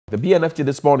The BNFT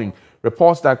this morning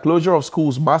reports that closure of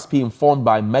schools must be informed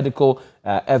by medical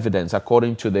evidence,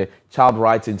 according to the Child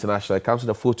Rights International. It comes with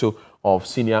a photo of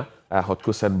senior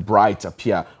Hotkusen Bright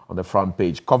appear on the front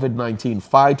page. COVID-19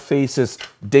 fight faces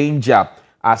danger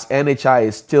as NHI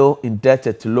is still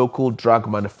indebted to local drug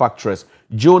manufacturers.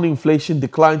 June inflation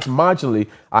declines marginally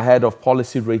ahead of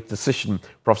policy rate decision.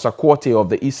 Professor Quarte of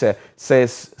the ISE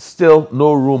says still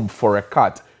no room for a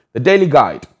cut. The Daily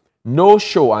Guide, no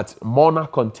show at Mona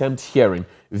contempt hearing.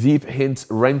 VIP hints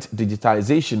rent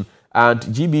digitization, and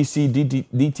GBC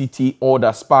DTT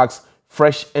order sparks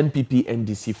fresh NPP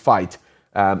NDC fight.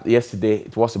 Yesterday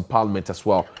it was in Parliament as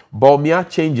well. Bawumia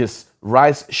changes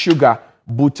rice, sugar,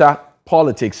 butter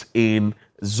politics in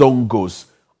Zongos.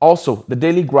 Also, the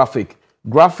Daily Graphic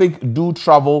do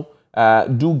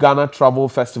Ghana Travel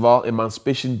Festival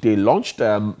Emancipation Day launched.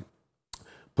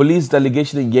 Police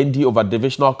delegation in Yendi over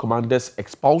divisional commanders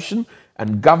expulsion,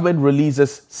 and government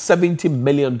releases 70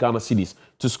 million Ghana cedis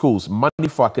to schools, money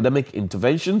for academic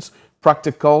interventions,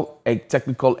 practical and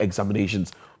technical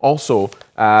examinations. Also,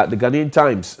 the Ghanaian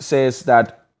Times says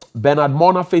that Bernard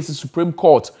Mona faces Supreme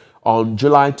Court on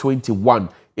July 21.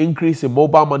 Increase in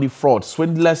mobile money fraud,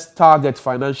 swindlers target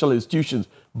financial institutions.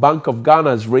 Bank of Ghana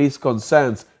has raised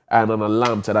concerns and an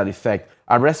alarm to that effect.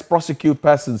 Arrest, prosecute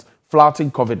persons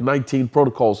flouting COVID-19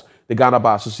 protocols, the Ghana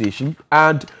Bar Association.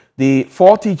 And the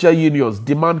 4 teacher unions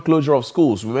demand closure of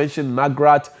schools. We mentioned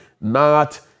NAGRAT,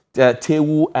 NAT,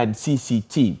 TEWU, and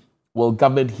CCT. Will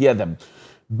government hear them?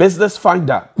 Business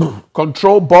Finder,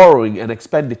 control borrowing and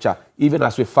expenditure, even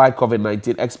as we fight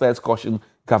COVID-19, experts caution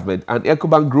government. And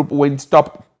Ecobank Group wins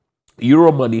top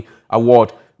Euro Money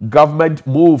Award. Government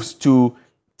moves to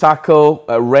tackle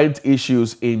rent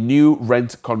issues in new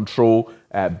rent control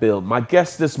bill. My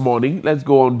guest this morning, let's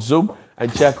go on Zoom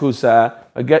and check who's, I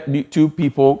get 2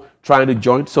 people trying to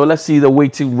join. So let's see the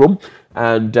waiting room.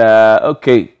 And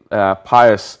okay,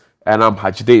 Pius and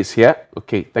Hajide is here.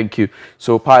 Okay, thank you.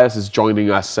 So Pius is joining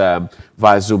us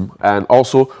via Zoom. And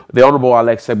also the Honorable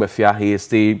Alex Egbefia, he is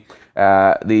the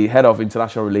head of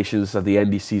international relations at the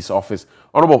NDC's office.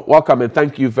 Honorable, welcome and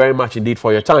thank you very much indeed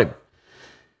for your time.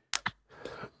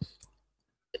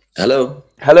 Hello.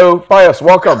 Hello, Pius,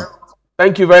 welcome.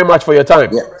 Thank you very much for your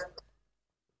time.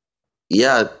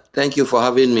 Yeah, thank you for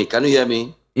having me. Can you hear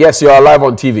me? Yes, you are live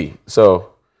on TV,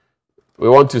 so we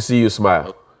want to see you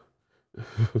smile.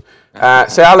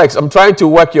 Say, Alex, I'm trying to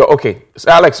work your... Okay,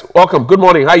 say, Alex, welcome. Good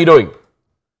morning. How are you doing?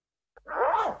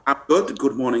 I'm good.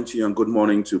 Good morning to you and good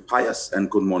morning to Pius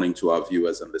and good morning to our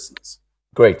viewers and listeners.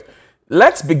 Great.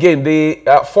 Let's begin. The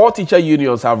 4 teacher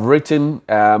unions have written,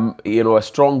 a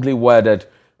strongly worded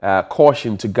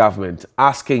caution to government,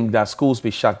 asking that schools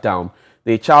be shut down.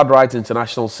 The Child Rights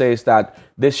International says that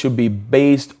this should be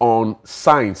based on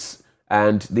science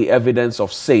and the evidence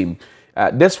of same.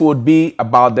 This would be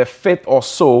about the 5th or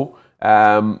so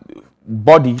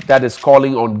body that is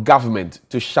calling on government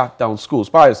to shut down schools.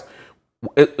 Pius,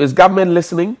 is government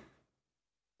listening?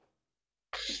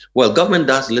 Well, government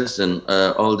does listen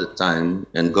all the time,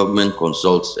 and government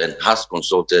consults and has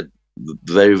consulted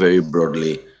very, very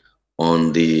broadly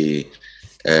on the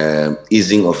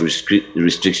easing of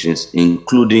restrictions,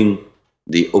 including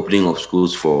the opening of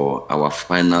schools for our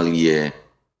final year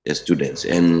students.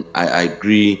 And I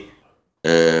agree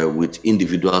with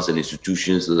individuals and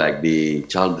institutions like the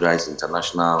Child Rights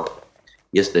International.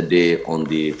 Yesterday, on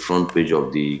the front page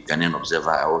of the Ghanaian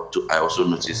Observer, I also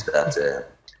noticed that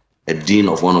a dean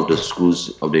of one of the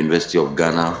schools of the University of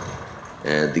Ghana,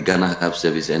 the Ghana Health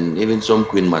Service, and even some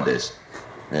Queen Mothers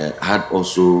had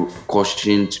also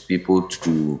cautioned people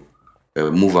to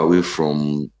move away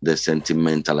from the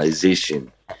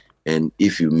sentimentalization and,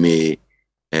 if you may,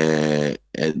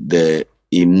 the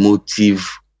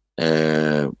emotive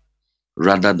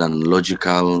rather than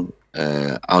logical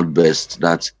outburst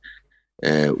that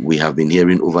we have been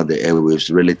hearing over the airwaves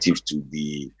relative to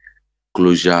the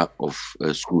closure of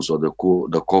schools, or the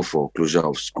call for closure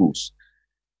of schools.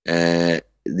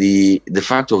 The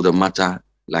fact of the matter,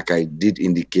 like I did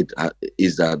indicate,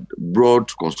 is that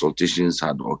broad consultations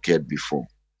had occurred before,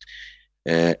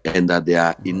 and that there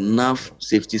are enough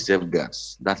safety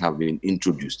safeguards that have been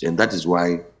introduced, and that is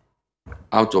why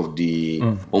out of the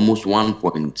almost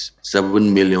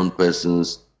 1.7 million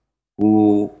persons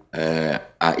who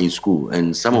are in school,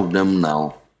 and some of them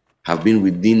now have been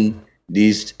within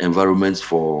these environments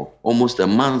for almost a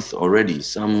month already.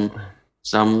 Some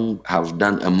have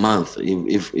done a month,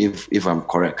 if I'm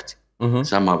correct.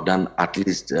 Some have done at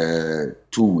least 2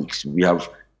 weeks. We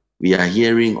are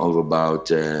hearing of about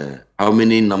how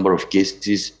many number of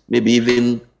cases, maybe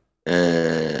even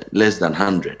less than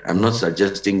 100. I'm not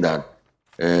suggesting that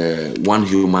one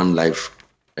human life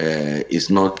is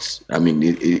not, I mean,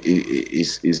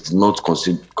 it's not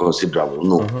considerable,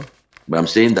 no. But I'm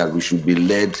saying that we should be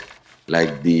led,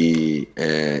 like the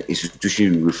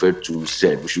institution you referred to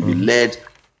said, we should be led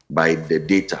by the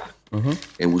data,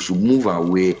 and we should move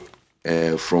away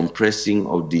from pressing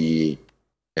of the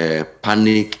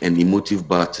panic and emotive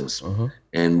buttons.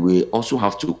 And we also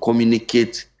have to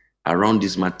communicate around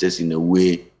these matters in a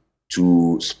way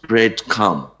to spread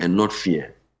calm and not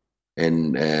fear.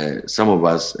 And some of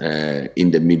us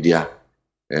in the media,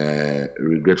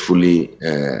 regretfully,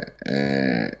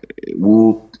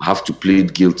 will have to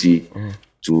plead guilty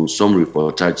to some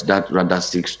reportage that rather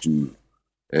seeks to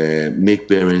make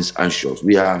parents anxious.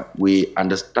 We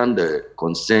understand the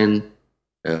concern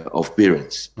of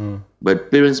parents, but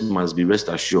parents must be rest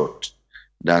assured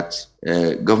that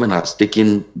government has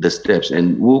taken the steps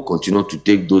and will continue to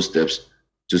take those steps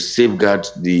to safeguard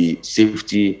the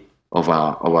safety of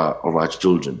our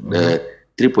children. The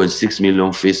 3.6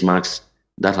 million face masks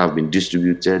that have been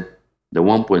distributed, the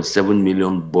 1.7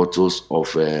 million bottles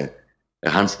of hand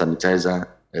sanitizer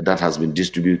that has been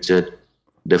distributed,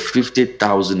 the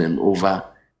 50,000 and over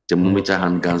thermometer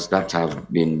handguns that have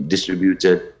been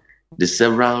distributed, the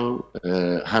several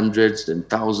hundreds and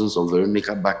thousands of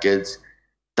Veronica buckets,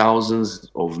 thousands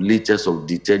of liters of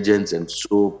detergents and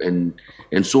soap and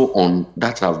so on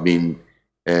that have been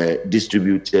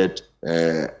distributed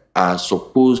are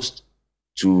supposed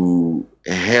to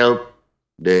help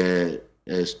the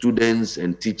students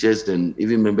and teachers and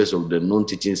even members of the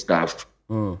non-teaching staff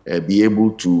be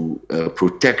able to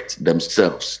protect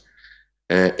themselves.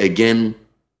 Again,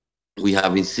 we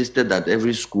have insisted that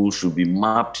every school should be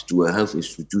mapped to a health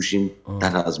institution.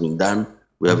 That has been done.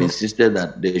 We have insisted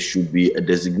that there should be a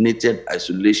designated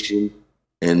isolation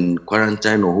and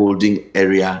quarantine or holding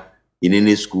area in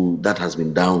any school. That has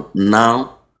been done.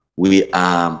 Now we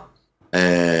are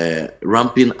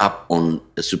ramping up on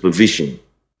supervision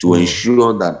to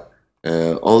ensure that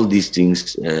all these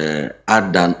things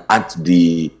are done at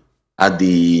the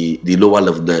lower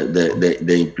level,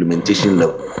 the implementation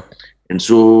level. And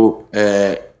so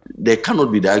there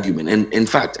cannot be the argument. And in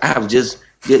fact, I have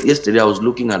yesterday I was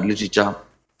looking at literature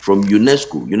from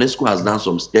UNESCO. UNESCO has done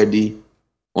some study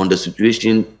on the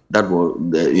situation that was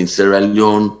in Sierra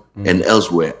Leone and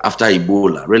elsewhere after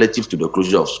Ebola relative to the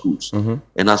closure of schools,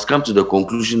 and has come to the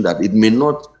conclusion that it may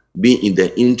not be in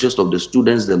the interest of the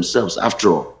students themselves, after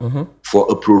all, for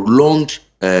a prolonged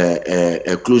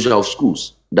closure of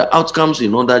schools. The outcomes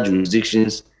in other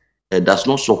jurisdictions does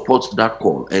not support that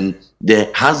call. And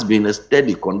there has been a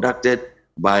study conducted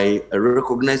by a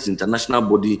recognized international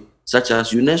body such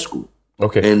as UNESCO.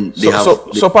 Okay. And they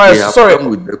sorry.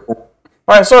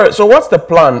 So what's the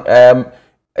plan?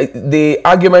 The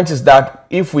argument is that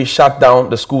if we shut down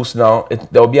the schools now,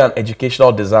 there will be an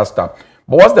educational disaster.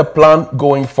 But what's the plan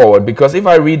going forward? Because if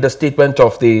I read the statement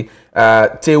of the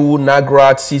TEWU,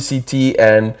 NAGRAT, CCT,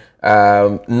 and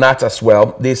NAT as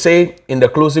well, they say in the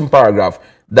closing paragraph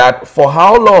that for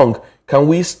how long can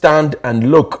we stand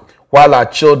and look while our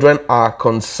children are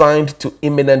consigned to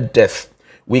imminent death?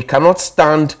 We cannot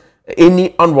stand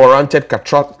any unwarranted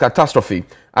catastrophe.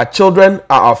 Our children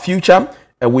are our future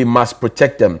and we must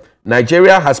protect them.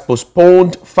 Nigeria has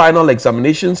postponed final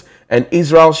examinations and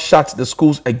Israel shut the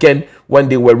schools again when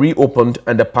they were reopened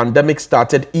and the pandemic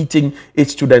started eating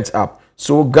its students up.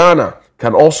 So Ghana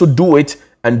can also do it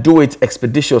and do it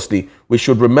expeditiously. We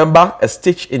should remember a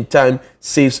stitch in time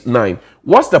saves 9.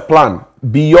 What's the plan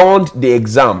beyond the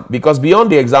exam? Because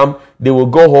beyond the exam, they will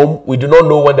go home. We do not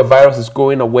know when the virus is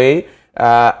going away.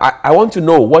 I want to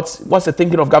know what's the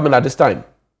thinking of government at this time?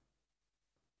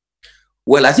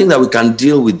 Well, I think that we can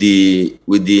deal with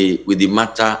the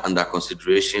matter under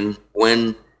consideration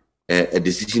when a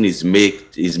decision is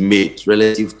made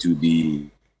relative to the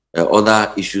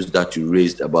other issues that you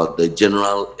raised about the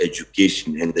general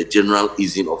education and the general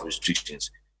easing of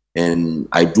restrictions. And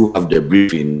I do have the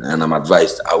briefing, and I'm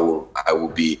advised I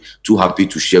will be too happy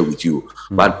to share with you.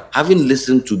 But having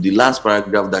listened to the last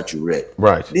paragraph that you read,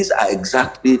 right, these are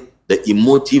exactly the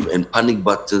emotive and panic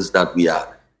buttons that we are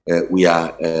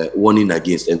warning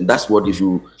against. And that's what, if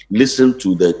you listen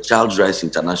to the Child Rights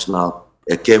International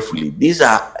carefully, these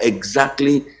are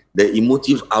exactly the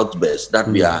emotive outbursts that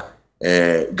we are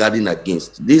guarding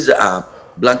against. These are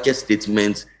blanket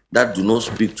statements that do not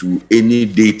speak to any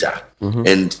data,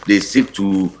 and they seek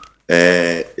to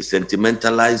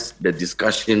sentimentalize the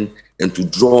discussion and to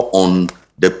draw on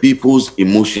the people's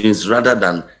emotions rather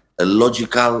than a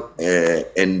logical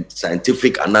and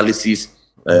scientific analysis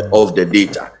of the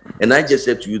data. And I just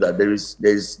said to you that there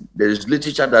is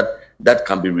literature that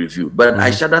can be reviewed. But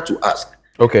I shudder to ask,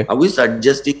 Okay. Are we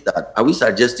suggesting that?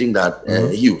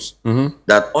 Hughes,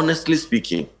 that honestly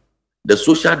speaking, the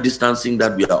social distancing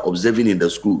that we are observing in the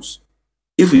schools,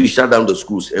 if we shut down the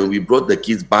schools and we brought the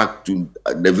kids back to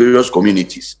the various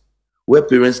communities where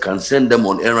parents can send them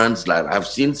on errands, like I've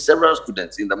seen several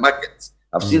students in the markets,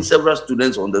 I've seen several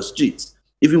students on the streets,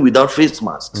 even without face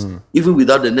masks, even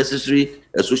without the necessary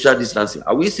social distancing.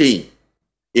 Are we saying,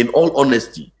 in all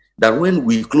honesty, that when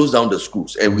we close down the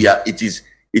schools and it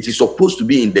is supposed to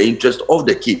be in the interest of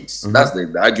the kids? That's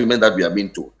the argument that we are being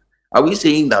told. Are we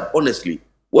saying that honestly,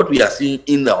 what we are seeing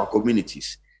in our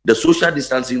communities, the social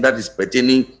distancing that is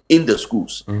pertaining in the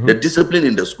schools, the discipline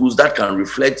in the schools that can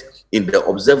reflect in the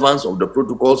observance of the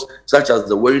protocols, such as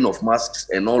the wearing of masks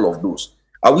and all of those,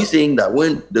 are we saying that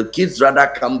when the kids rather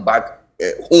come back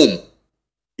home,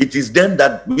 it is then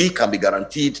that we can be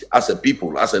guaranteed as a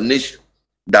people, as a nation,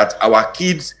 that our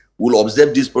kids will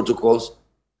observe these protocols?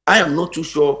 I am not too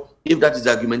sure if that is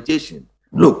argumentation.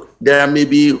 Look, there may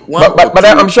be one, but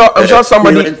I'm sure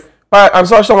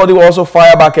somebody will also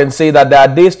fire back and say that there are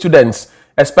day students,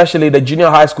 especially the junior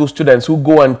high school students, who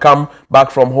go and come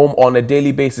back from home on a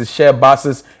daily basis, share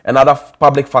buses and other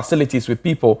public facilities with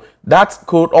people. That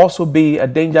could also be a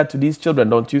danger to these children,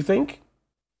 don't you think?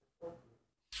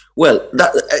 Well,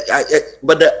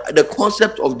 but the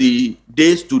concept of the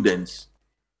day students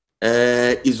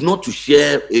is not to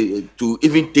share, to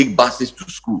even take buses to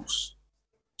schools.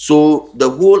 So the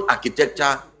whole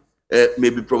architecture may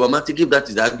be problematic if that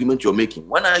is the argument you're making.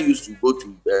 When I used to go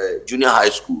to junior high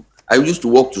school, I used to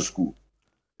walk to school.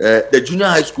 The junior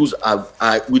high schools are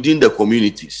within the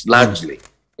communities largely.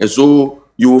 And so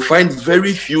you will find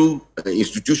very few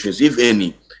institutions, if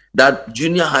any, that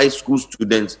junior high school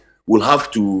students will have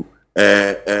to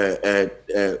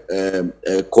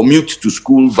commute to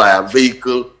school via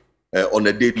vehicle on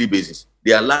a daily basis.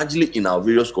 They are largely in our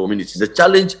various communities. The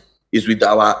challenge is with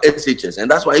our SHS, and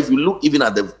that's why if you look even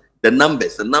at the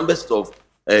numbers of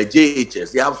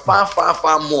JHS, they are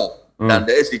far more than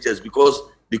the SHS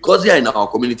because they are in our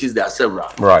communities. There are several.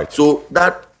 Right. So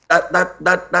that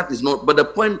is not. But the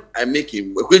point I'm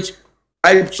making, which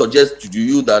I suggest to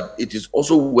you that it is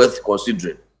also worth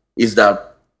considering, is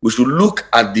that we should look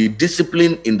at the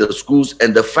discipline in the schools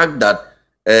and the fact that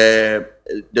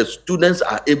the students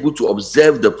are able to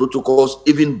observe the protocols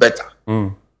even better.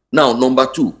 Now, number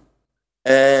two,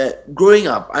 growing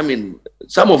up, I mean,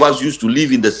 some of us used to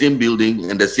live in the same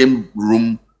building and the same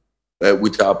room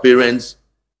with our parents,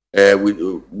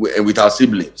 with our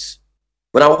siblings.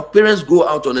 But our parents go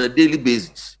out on a daily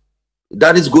basis.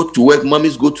 Daddies go to work,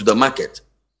 mummies go to the market.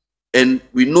 And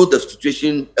we know the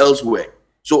situation elsewhere.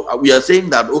 So we are saying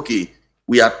that, okay,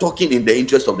 we are talking in the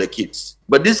interest of the kids.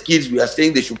 But these kids, we are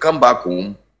saying they should come back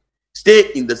home,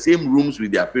 stay in the same rooms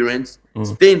with their parents,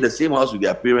 stay in the same house with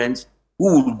their parents,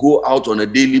 who will go out on a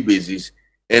daily basis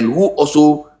and who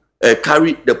also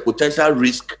carry the potential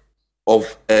risk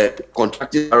of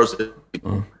contracting viruses.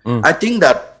 I think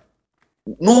that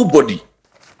nobody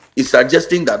is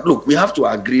suggesting that, look, we have to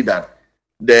agree that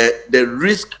the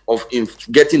risk of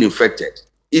getting infected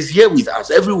is here with us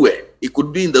everywhere. It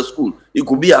could be in the school, it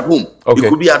could be at home, it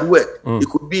could be at work, it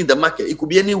could be in the market, it could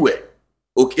be anywhere.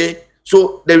 Okay?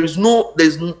 So there's no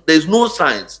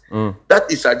science that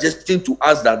is suggesting to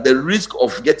us that the risk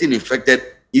of getting infected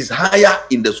is higher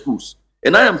in the schools.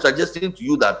 And I am suggesting to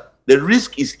you that the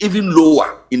risk is even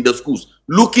lower in the schools.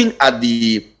 Looking at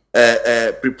the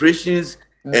preparations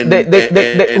and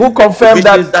who confirmed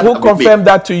that? Who confirmed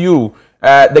that to you?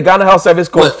 The Ghana Health Service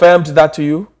confirmed that to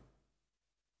you?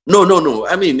 No.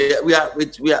 I mean, we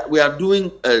are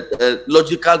doing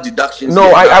logical deductions.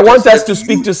 No, I want us to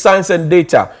speak to science and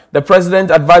data. The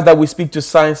president advised that we speak to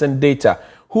science and data.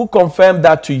 Who confirmed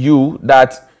that to you,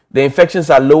 that the infections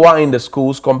are lower in the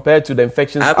schools compared to the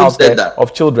infections out there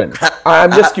of children?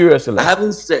 I'm just curious. I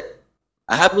haven't said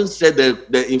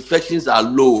the infections are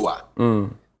lower.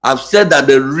 I've said that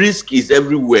the risk is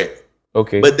everywhere.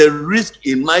 Okay. But the risk,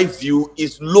 in my view,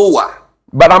 is lower.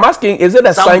 But I'm asking, is it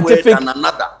a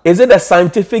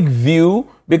scientific view?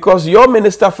 Because your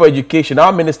Minister for Education,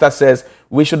 our minister, says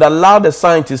we should allow the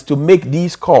scientists to make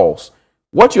these calls.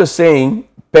 What you're saying,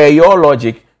 per your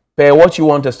logic, per what you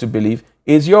want us to believe,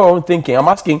 is your own thinking. I'm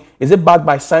asking, is it backed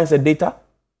by science and data?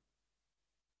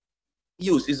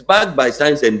 Yes, it's backed by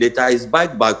science and data. It's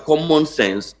backed by common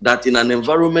sense that in an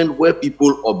environment where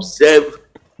people observe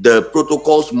the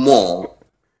protocols more,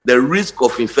 the risk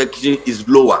of infection is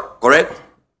lower, correct?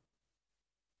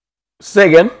 Say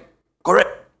again? Correct.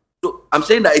 So I'm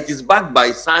saying that it is backed by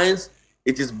science,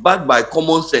 it is backed by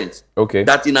common sense. Okay.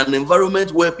 That in an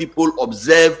environment where people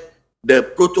observe the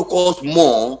protocols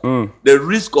more, the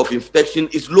risk of infection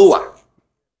is lower.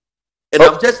 And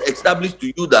I've just established to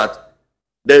you that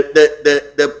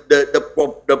the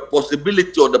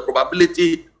possibility or the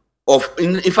probability of,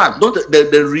 in fact, not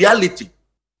the reality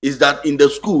is that in the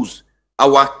schools,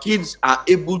 our kids are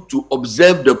able to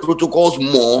observe the protocols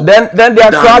more. Then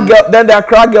the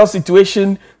Accra girls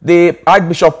situation, the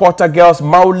Archbishop Porter girls,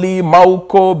 Mauli,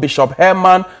 Mauko, Bishop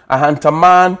Herman,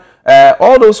 Ahantaman,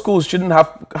 all those schools shouldn't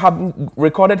have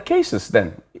recorded cases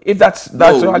then. If that's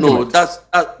your argument.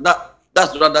 No,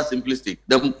 that's rather simplistic.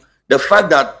 The fact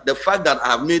that I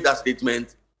have made that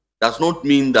statement does not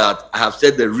mean that I have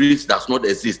said the risk does not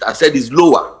exist. I said it's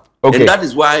lower. Okay. And that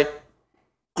is why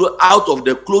out of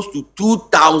the close to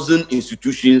 2,000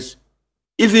 institutions,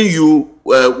 even you,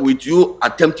 with you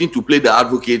attempting to play the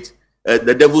advocate,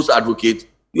 the devil's advocate,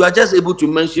 you are just able to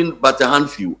mention but a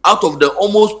handful out of the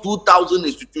almost 2,000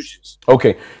 institutions.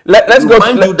 Okay, let's go.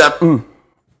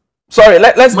 Sorry,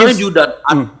 let's mind you that.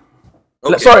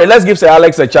 Okay. Sorry, let's give Sir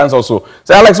Alex a chance also.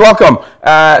 Sir Alex, welcome.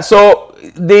 So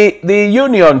the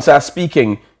unions are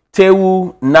speaking.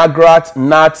 TEWU, NAGRAT,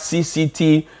 NAT,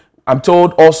 CCT. I'm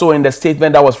told also in the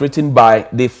statement that was written by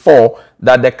the four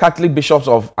that the Catholic bishops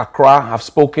of Accra have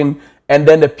spoken, and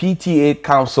then the PTA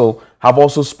Council have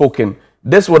also spoken.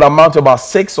 This would amount to about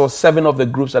 6 or 7 of the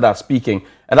groups that are speaking.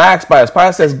 And I asked Pius.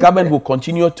 Pius says government will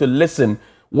continue to listen.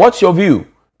 What's your view?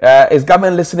 Is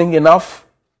government listening enough?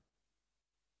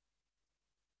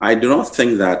 I do not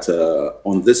think that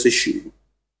on this issue,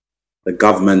 the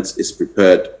government is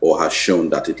prepared or has shown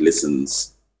that it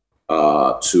listens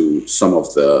to some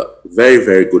of the very,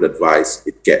 very good advice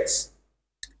it gets.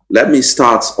 Let me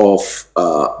start off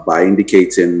by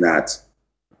indicating that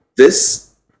this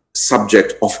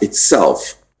subject of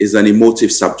itself is an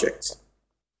emotive subject.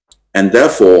 And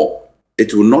therefore,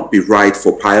 it will not be right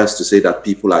for Pius to say that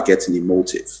people are getting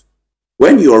emotive.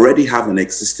 When you already have an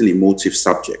existing emotive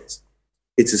subject,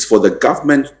 it is for the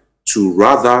government to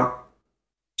rather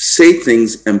say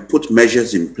things and put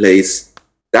measures in place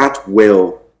that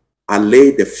will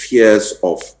allay the fears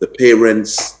of the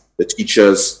parents, the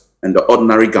teachers, and the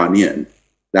ordinary Ghanaian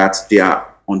that they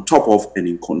are on top of and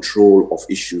in control of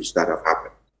issues that have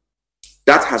happened.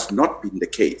 That has not been the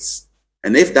case.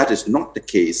 And if that is not the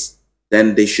case,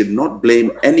 then they should not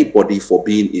blame anybody for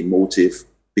being emotive,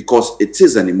 because it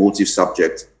is an emotive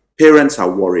subject. Parents are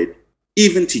worried,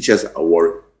 even teachers are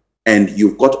worried. And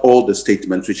you've got all the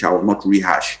statements, which I will not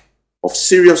rehash, of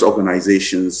serious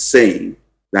organizations saying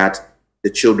that the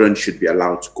children should be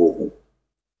allowed to go home.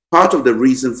 Part of the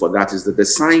reason for that is that the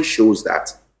science shows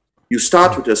that you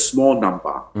start with a small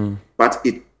number, but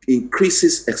it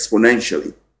increases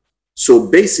exponentially. So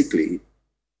basically,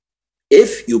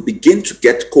 if you begin to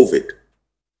get COVID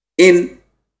in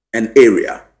an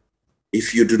area,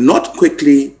 if you do not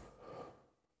quickly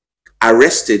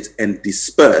arrest it and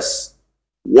disperse,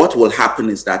 what will happen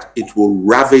is that it will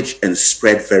ravage and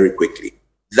spread very quickly.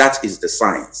 That is the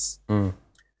science.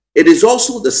 It is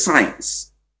also the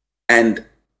science, and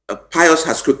Pius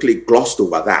has quickly glossed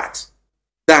over that,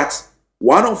 that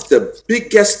one of the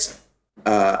biggest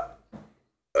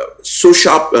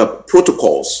social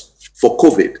protocols for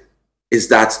COVID is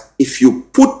that if you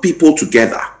put people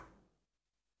together,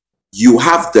 you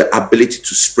have the ability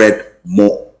to spread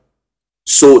more.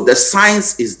 So the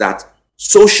science is that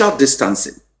social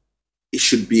distancing, it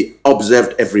should be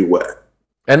observed everywhere.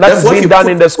 And that's being done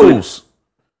in the schools?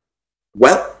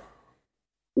 Well,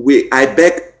 I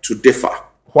beg to differ.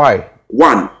 Why?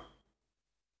 One,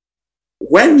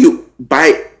 when you,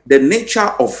 by the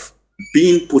nature of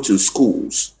being put in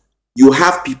schools, you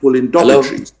have people in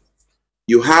dormitories.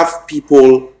 You have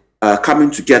people coming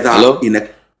together in a...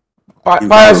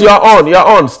 Pius, you're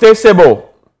on. Stay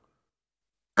stable.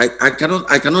 I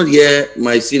cannot hear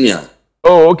my senior.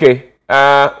 Oh, okay.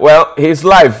 Well, he's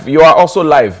live. You are also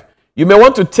live. You may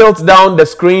want to tilt down the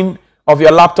screen of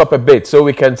your laptop a bit so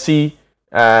we can see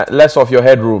less of your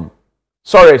headroom.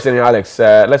 Sorry, Senior Alex.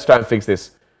 Let's try and fix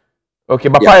this. Okay,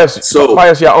 but yeah,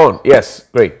 Pius, you're on. Yes,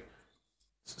 great.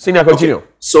 Senior, continue. Okay.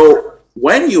 So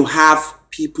when you have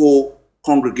people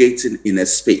congregating in a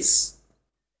space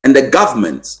and the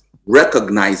government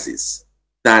recognizes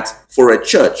that for a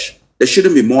church, there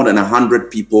shouldn't be more than 100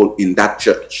 people in that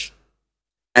church.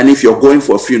 And if you're going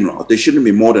for a funeral, there shouldn't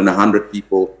be more than 100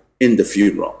 people in the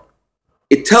funeral.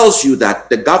 It tells you that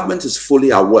the government is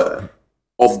fully aware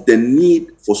of the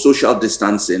need for social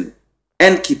distancing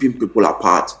and keeping people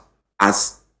apart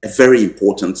as a very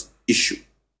important issue.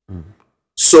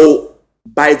 So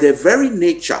by the very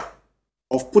nature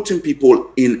of putting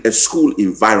people in a school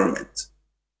environment,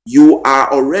 you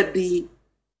are already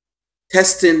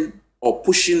testing or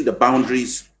pushing the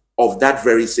boundaries of that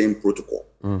very same protocol.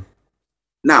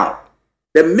 Now,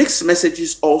 the mixed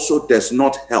messages also does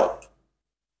not help.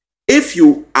 If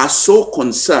you are so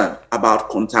concerned about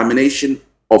contamination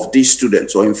of these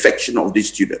students or infection of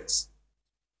these students,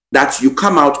 that you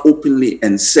come out openly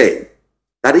and say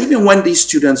that even when these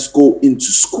students go into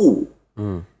school,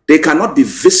 they cannot be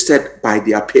visited by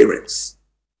their parents.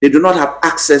 They do not have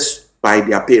access by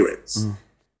their parents.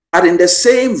 But in the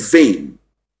same vein,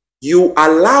 you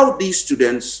allow these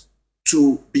students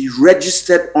to be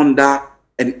registered under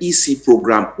an EC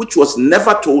program, which was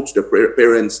never told to the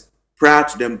parents prior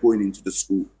to them going into the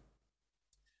school.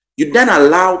 You then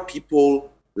allow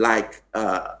people like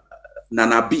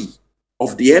Nana B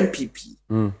of the MPP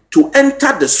to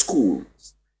enter the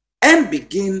schools and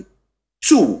begin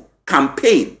to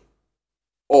campaign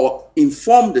or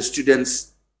inform the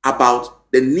students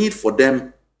about the need for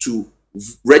them to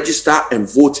register and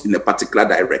vote in a particular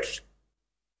direction.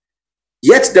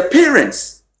 Yet the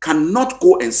parents cannot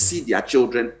go and see their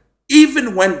children,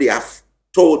 even when they are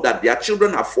told that their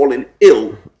children have fallen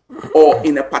ill, or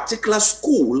in a particular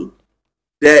school,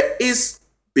 there is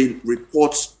been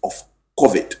reports of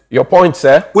COVID. Your point,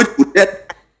 sir? Which would then,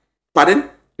 pardon?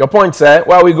 Your point, sir?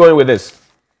 Where are we going with this?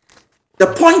 The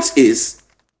point is,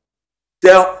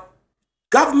 the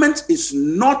government is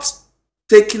not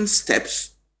taking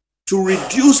steps to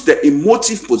reduce the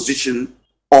emotive position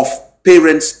of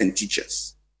parents and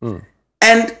teachers.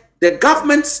 And the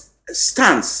government's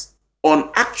stance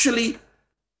on actually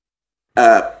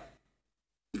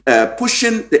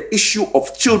pushing the issue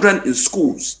of children in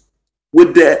schools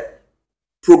with the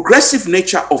progressive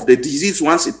nature of the disease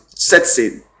once it sets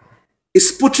in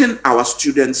is putting our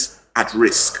students at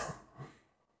risk.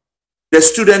 The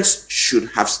students should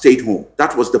have stayed home.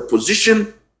 That was the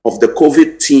position of the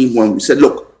COVID team when we said,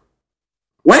 look,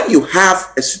 when you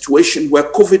have a situation where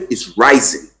COVID is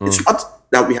rising, it's not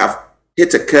that we have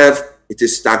hit a curve, it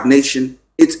is stagnation,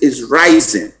 it is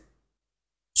rising.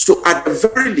 So at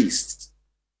the very least,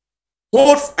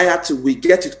 hold fire till we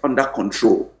get it under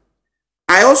control.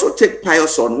 I also take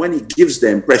Pius on when he gives the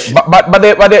impression. But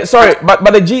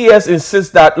the GES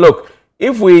insists that, look,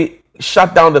 if we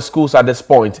shut down the schools at this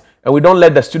point and we don't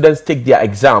let the students take their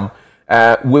exam,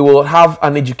 we will have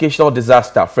an educational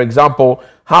disaster. For example,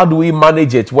 how do we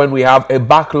manage it when we have a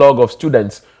backlog of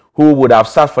students who would have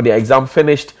sat for their exam,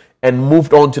 finished, and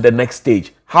moved on to the next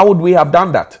stage? How would we have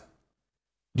done that?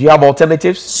 Do you have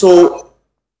alternatives? So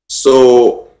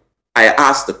I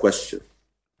asked the question,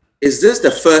 is this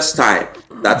the first time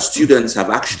that students have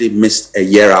actually missed a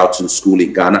year out in school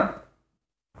in Ghana?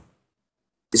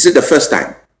 Is it the first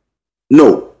time?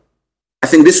 No. I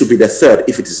think this will be the third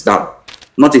if it is done,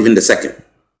 not even the second.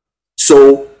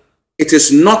 So it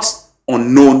is not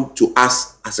unknown to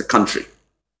us as a country.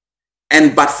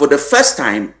 But for the first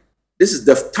time, this is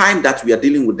the time that we are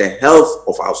dealing with the health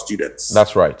of our students.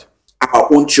 That's right.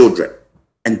 Our own children.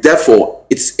 And therefore,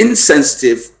 it's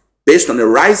insensitive, based on the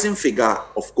rising figure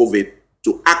of COVID,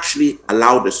 to actually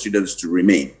allow the students to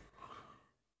remain.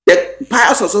 The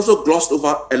Pius has also glossed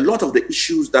over a lot of the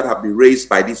issues that have been raised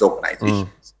by these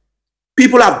organizations.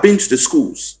 People have been to the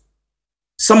schools.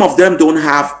 Some of them don't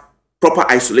have proper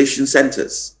isolation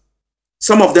centers.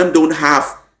 Some of them don't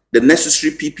have the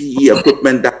necessary PPE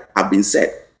equipment that have been said.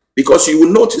 Because you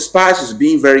will notice Pius is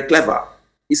being very clever.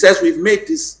 He says, we've made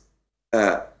this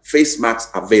face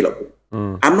masks available.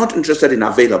 I'm not interested in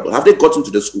available. Have they gotten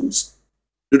to the schools?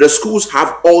 Do the schools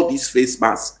have all these face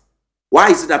masks? Why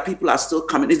is it that people are still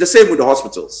coming? It's the same with the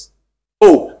hospitals.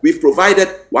 Oh, we've provided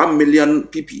 1 million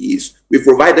PPEs. We've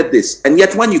provided this. And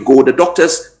yet when you go, the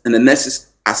doctors and the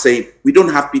nurses are saying, we don't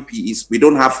have PPEs. We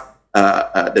don't have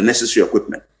the necessary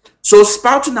equipment. So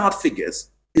spouting out figures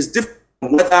is different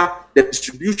from whether the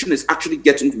distribution is actually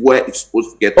getting to where it's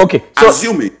supposed to get. Okay, so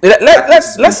assuming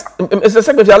let's Mr.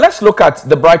 Secretary, let's look at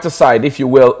the brighter side, if you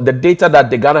will, the data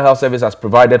that the Ghana Health Service has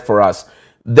provided for us.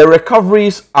 The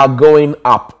recoveries are going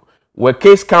up. Where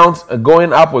case counts are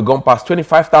going up, we're going past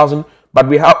 25,000, but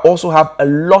we also have a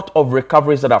lot of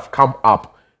recoveries that have come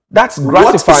up. That's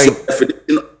gratifying. What is your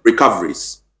definition of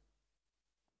recoveries?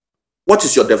 What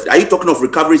is your definition? Are you talking of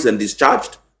recoveries and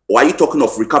discharged? Or are you talking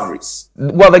of recoveries?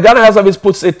 Well, the Ghana Health Service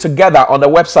puts it together on the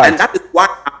website. And that is why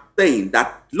I'm saying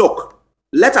that, look,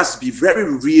 let us be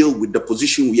very real with the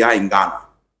position we are in Ghana.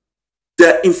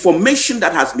 The information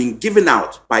that has been given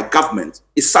out by government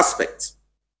is suspect.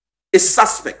 It's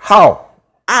suspect. How?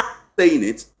 I'm saying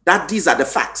it, that these are the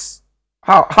facts.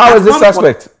 How is it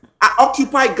suspect?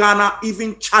 Occupy Ghana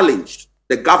even challenged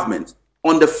the government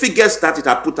on the figures that it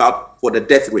had put out for the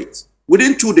death rate.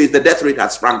 Within 2 days, the death rate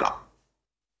had sprung up.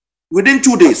 Within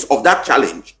 2 days of that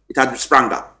challenge, it had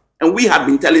sprung up. And we had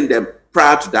been telling them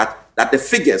prior to that, that the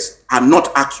figures are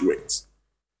not accurate.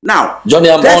 Now, Johnny,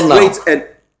 I'm death on now. rate and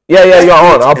Yeah, you're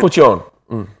on. I'll put you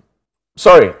on.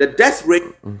 Sorry. the death rate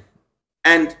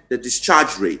and the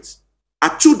discharge rate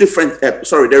are two different.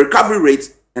 The recovery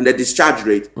rate and the discharge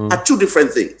rate are two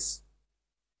different things.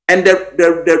 And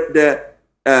the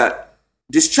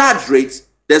discharge rate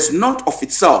does not of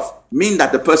itself mean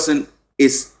that the person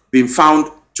is being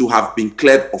found to have been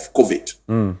cleared of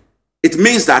COVID. It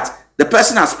means that the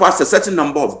person has passed a certain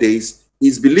number of days,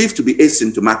 is believed to be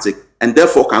asymptomatic, and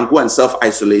therefore can go and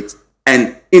self-isolate,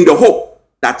 and in the hope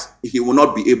that he will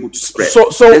not be able to spread. So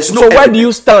where do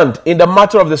you stand in the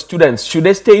matter of the students? Should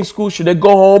they stay in school? Should they go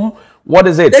home? What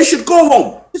is it? They should go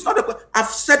home. It's not I've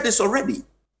said this already,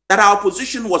 that our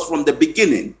position was from the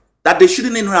beginning that they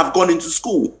shouldn't even have gone into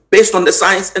school based on the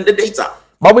science and the data.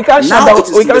 But we can't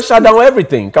shut down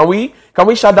everything. Can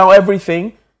we shut down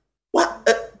everything? Well,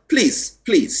 please,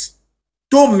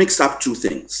 don't mix up two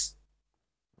things.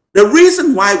 The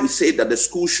reason why we say that the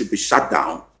school should be shut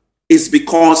down is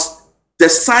because the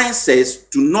science says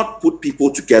do not put people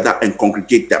together and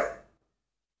congregate them.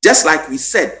 Just like we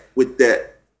said with the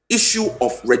issue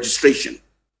of registration.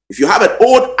 If you have an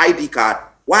old ID card,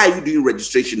 why are you doing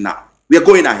registration now? We are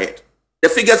going ahead. The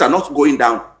figures are not going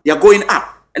down, they are going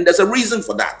up. And there's a reason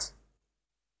for that.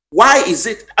 Why is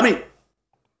it? I mean,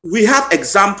 we have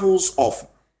examples of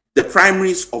the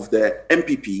primaries of the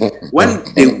MPP. When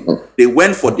they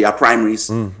went for their primaries,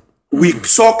 we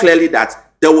saw clearly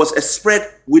that there was a spread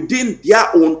within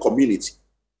their own community.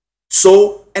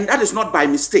 So, and that is not by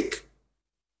mistake.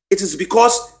 It is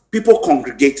because people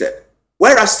congregated.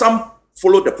 Whereas some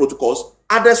followed the protocols,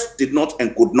 others did not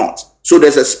and could not. So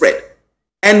there's a spread.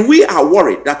 And we are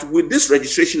worried that with this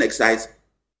registration exercise,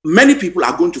 many people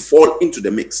are going to fall into the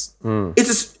mix. It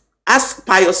is, as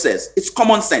Pius says, it's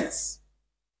common sense.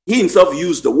 He himself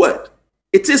used the word.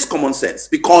 It is common sense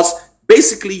because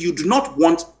basically you do not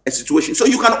want a situation. So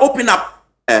you can open up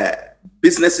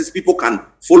businesses, people can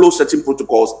follow certain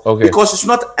protocols because it's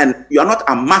not, and you are not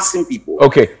amassing people.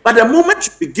 But the moment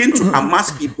you begin to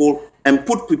amass people and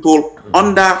put people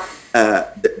under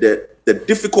the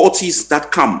difficulties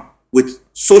that come with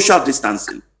social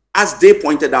distancing, as they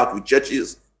pointed out with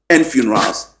churches and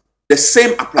funerals, the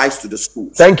same applies to the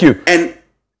schools. Thank you. And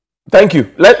thank you.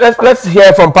 Let's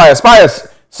hear from Pius. Pius.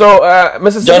 So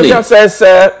Mrs. Senator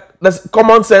says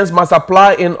common sense must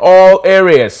apply in all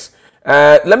areas.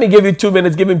 Let me give you 2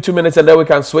 minutes. Give him 2 minutes, and then we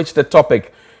can switch the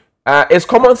topic. Is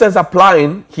common sense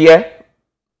applying here,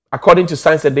 according to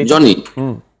science and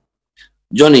data?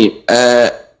 Johnny,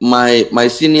 my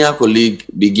senior colleague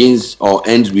begins or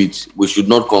ends with we should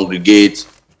not congregate,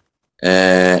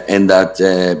 and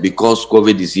that because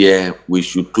COVID is here, we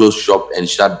should close shop and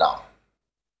shut down.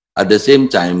 At the same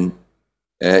time,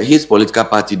 his political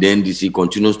party, the NDC,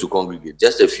 continues to congregate.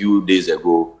 Just a few days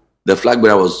ago, the flag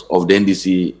bearer of the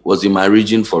NDC was in my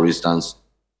region, for instance,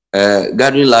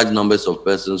 gathering large numbers of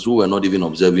persons who were not even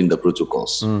observing the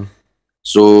protocols.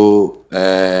 So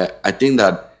I think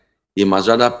that he must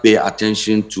rather pay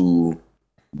attention to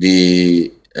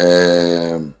the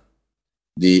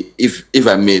if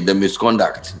I may, the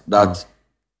misconduct that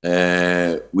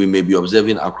we may be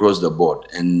observing across the board,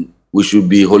 and we should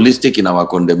be holistic in our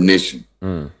condemnation.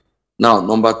 Now,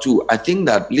 number two, I think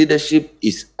that leadership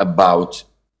is about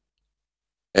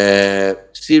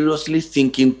seriously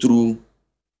thinking through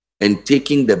and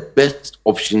taking the best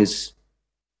options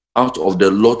out of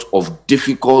the lot of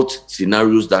difficult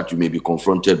scenarios that you may be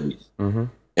confronted with.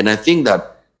 And I think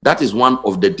that is one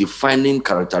of the defining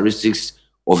characteristics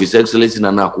of His Excellency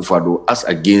Nana Akufo-Addo as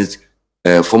against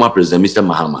former President Mr.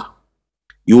 Mahama.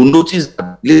 You will notice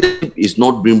that leadership is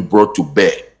not being brought to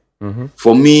bear.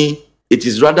 For me, it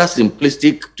is rather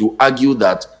simplistic to argue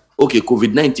that, okay,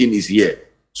 COVID-19 is here,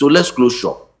 so let's close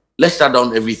shop. Let's shut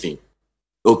down everything.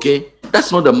 Okay?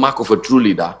 That's not the mark of a true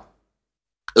leader.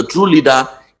 A true leader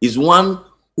is one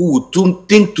who would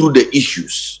think through the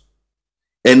issues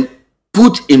and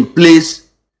put in place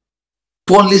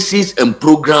policies and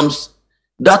programs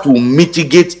that will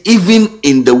mitigate even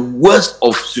in the worst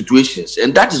of situations.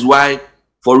 And that is why,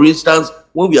 for instance,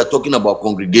 when we are talking about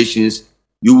congregations,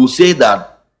 you will say that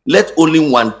let only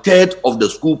 1/3 of the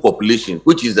school population,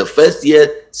 which is the first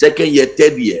year, second year,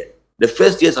 third year. The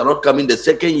first years are not coming, the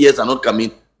second years are not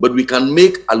coming, but we can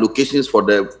make allocations for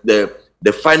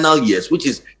the final years, which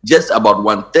is just about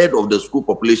 1/3 of the school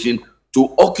population,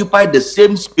 to occupy the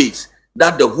same space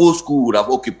that the whole school would have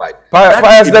occupied.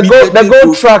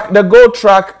 The Gold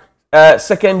Track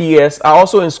second years are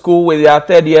also in school with their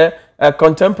third year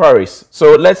contemporaries.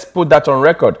 So let's put that on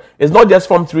record. It's not just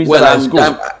Form 3s that are in school.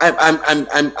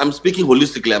 I'm speaking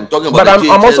holistically. I'm talking about. But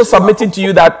I'm also submitting to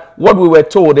you that what we were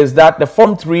told is that the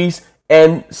Form 3s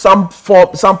and some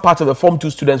part of the Form 2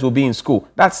 students will be in school.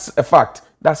 That's a fact.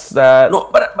 That's no,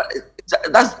 but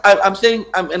that's I'm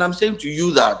saying to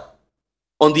you that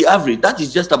on the average, that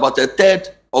is just about a third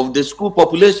of the school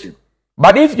population.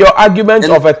 But if your argument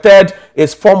of a third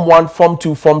is Form 1, Form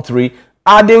 2, Form 3,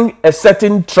 adding a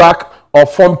certain track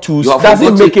of Form 2s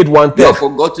doesn't make it 1/3. You have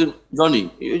forgotten,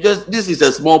 Johnny. This is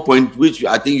a small point which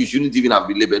I think you shouldn't even have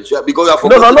belabored. Because you have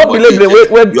forgotten. No, not belabored.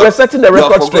 We're setting the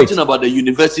record straight. You have forgotten about the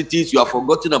universities. You have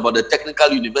forgotten about the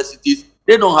technical universities.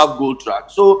 They don't have gold track.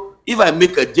 So if I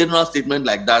make a general statement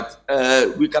like that,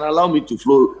 we can allow me to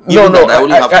flow. No.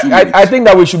 I think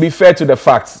that we should be fair to the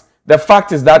facts. The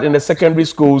fact is that in the secondary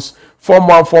schools, Form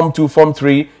 1, Form 2, Form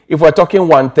 3, if we're talking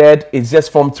 1/3, it's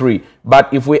just Form 3. But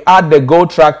if we add the gold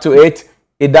track to it,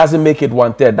 it doesn't make it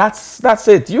 1/3. That's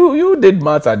it. You did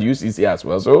maths at UCC as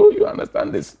well, so you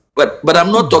understand this. But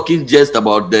I'm not talking just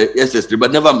about the SS3,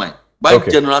 but never mind. My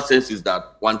general sense is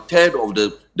that 1/3 of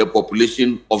the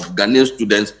population of Ghanaian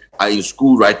students are in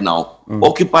school right now,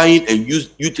 occupying and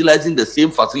utilizing the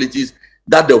same facilities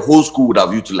that the whole school would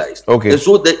have utilized. Okay. And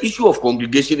so the issue of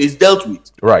congregation is dealt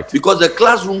with. Right. Because the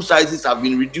classroom sizes have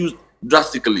been reduced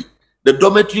drastically. The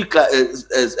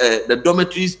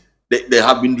dormitories, they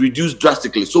have been reduced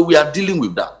drastically. So we are dealing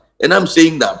with that. And I'm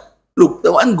saying that, look,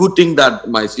 the one good thing that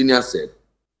my senior said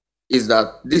is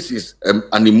that this is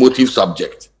an emotive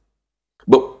subject.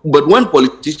 But when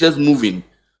politicians move in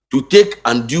to take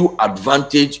undue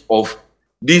advantage of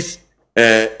this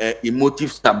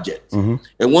emotive subject and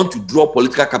want to draw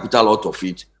political capital out of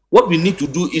it, what we need to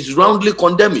do is roundly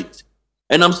condemn it.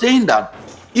 And I'm saying that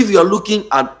if you're looking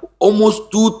at almost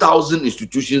 2,000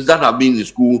 institutions that have been in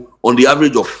school on the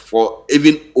average of for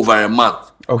even over a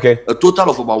month, a total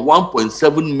of about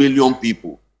 1.7 million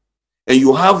people, and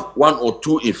you have 1 or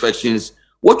 2 infections,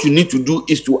 what you need to do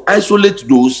is to isolate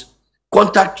those,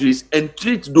 contact trace, and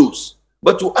treat those.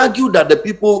 But to argue that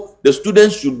the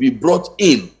students should be brought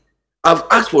in, I've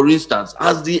asked, for instance,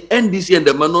 has the NDC and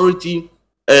the minority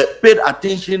paid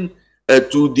attention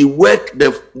to the work,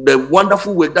 the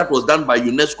wonderful work that was done by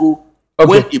UNESCO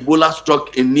when Ebola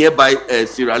struck in nearby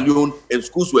Sierra Leone and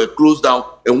schools were closed down,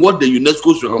 and what the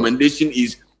UNESCO's recommendation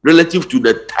is relative to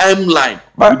the timeline?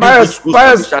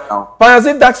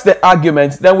 If that's the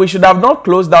argument, then we should have not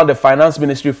closed down the finance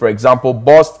ministry, for example,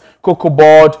 BOST, Cocoa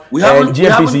Board,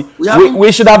 GMPC.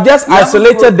 We should have just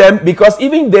isolated them, because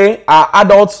even they are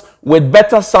adults with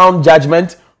better sound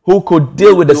judgment who could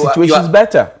deal with the situations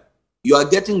better. You are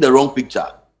getting the wrong picture.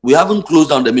 We haven't closed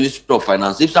down the Ministry of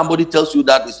Finance. If somebody tells you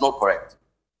that, it's not correct.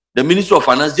 The Ministry of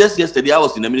Finance, just yesterday I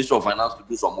was in the Ministry of Finance to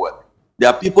do some work. There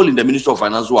are people in the Ministry of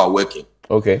Finance who are working.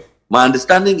 Okay. My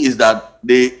understanding is that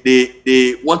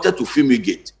they wanted to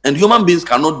fumigate, and human beings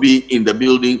cannot be in the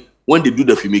building when they do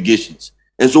the fumigations.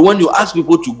 And so when you ask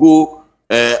people to go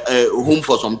home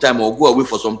for some time or go away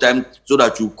for some time so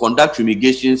that you conduct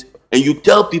fumigations, and you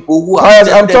tell people who are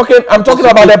I'm talking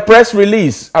about a press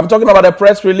release. I'm talking about a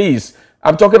press release.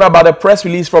 I'm talking about a press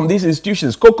release from these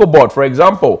institutions. Cocoa Board, for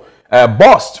example.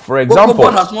 BOST, for example. Cocoa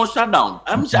Board has not shut down.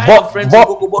 I have friends in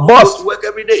Cocoa Board who go to work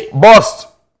every day. BOST,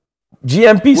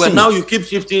 GMPC. Well, now you keep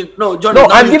shifting. No, Johnny. No,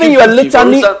 I'm giving you a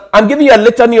litany. I'm giving you a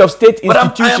litany of state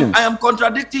institutions. I am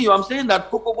contradicting you. I'm saying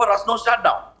that Cocoa Board has not shut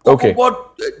down. Cocoa Board,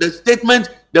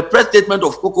 the press statement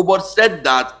of Cocoa Board said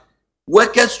that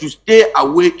workers should stay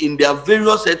away in their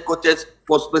various headquarters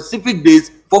for specific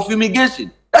days for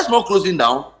fumigation. That's not closing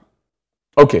down.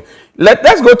 Okay,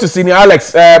 let's go to Senior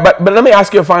Alex. But let me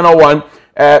ask you a final one.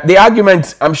 The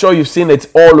argument, I'm sure you've seen it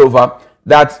all over,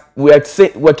 that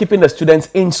we're keeping the students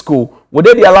in school. Would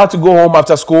they be allowed to go home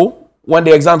after school when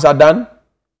the exams are done?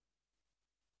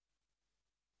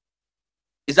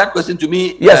 Is that question to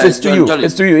me? Yes, it's to you. Johnny?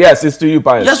 It's to you. Yes, it's to you,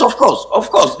 Pius. Yes, of course. Of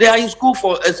course. They are in school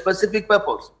for a specific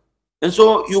purpose. And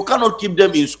so you cannot keep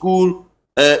them in school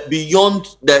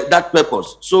beyond that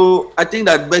purpose. So I think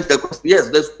that begs the question. Yes,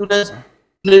 the students,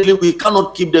 we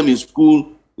cannot keep them in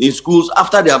schools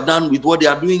after they have done with what they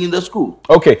are doing in the school.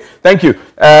 Okay, thank you.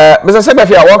 Mr.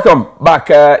 Segbefia, welcome back.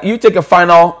 You take a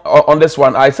final on this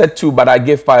one. I said 2, but I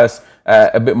gave Pius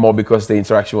a bit more because the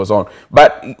interaction was on.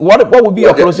 But what would be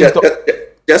your closing thought?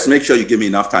 Just make sure you give me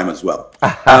enough time as well.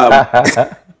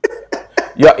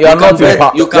 You're not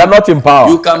in power.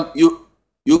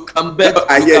 You can bet.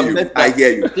 I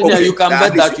hear you. Senior, you can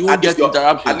bet that you won't get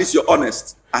interruption. At least you're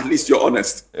honest.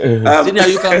 Senior,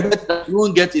 you can bet that you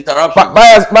won't get interruption.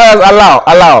 Bias,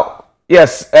 allow.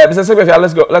 Yes, Mr.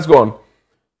 Segbefia, let's go on.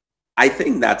 I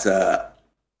think that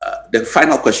the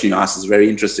final question you asked is a very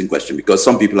interesting question, because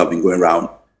some people have been going around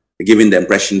giving the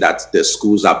impression that the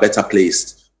schools are better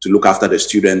placed to look after the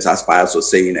students, as Pius was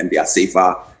saying, and they are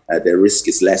safer the risk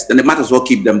is less, then they might as well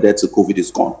keep them there till COVID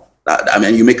is gone. I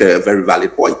mean, you make a very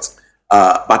valid point.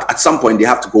 But at some point, they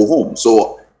have to go home.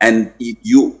 So, and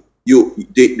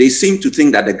they seem to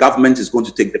think that the government is going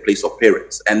to take the place of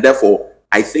parents. And therefore,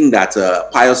 I think that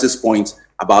Pius's point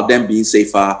about them being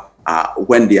safer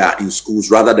when they are in schools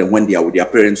rather than when they are with their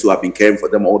parents who have been caring for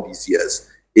them all these years,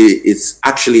 it's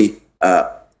actually,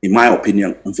 in my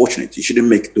opinion, unfortunate. You shouldn't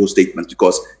make those statements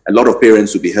because a lot of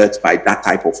parents will be hurt by that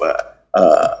type of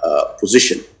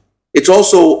position. It's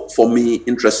also, for me,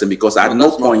 interesting because at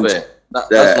no point...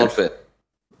 That's not fair.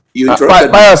 You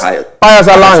interrupted me, Pius,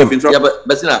 allow him. Yeah, but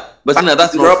Basina,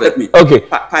 that's not fair. Me. Okay.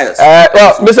 Pius.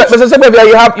 Well, Mr.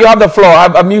 Segbefia, you have the floor.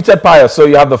 I've muted Pius, so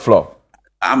you have the floor.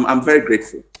 I'm very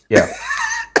grateful. Yeah.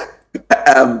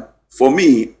 For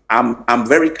me, I'm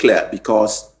very clear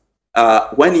because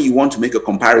when you want to make a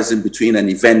comparison between an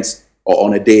event or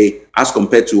on a day as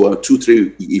compared to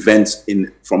 2-3 events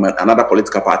from another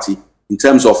political party in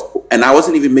terms of, and I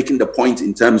wasn't even making the point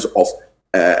in terms of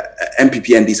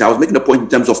MPP and this, I was making the point in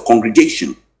terms of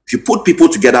congregation. If you put people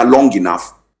together long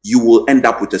enough, you will end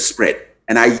up with a spread.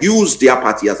 And I use their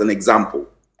party as an example.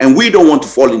 And we don't want to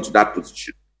fall into that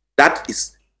position. That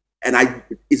is,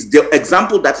 it's the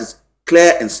example that is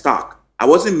clear and stark. I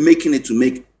wasn't making it to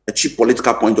make a cheap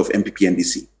political point of MPP and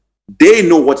DC. They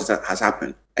know what has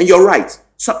happened. And you're right.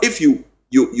 So if you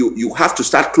have to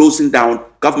start closing down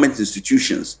government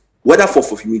institutions, whether for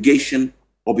fumigation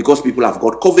or because people have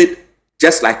got COVID,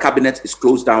 just like cabinet is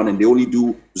closed down and they only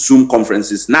do Zoom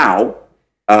conferences now,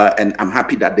 and I'm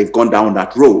happy that they've gone down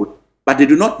that road, but they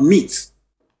do not meet.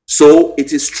 So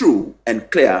it is true and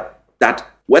clear that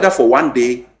whether for 1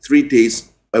 day, 3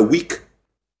 days, a week,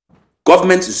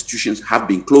 government institutions have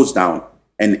been closed down,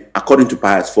 and according to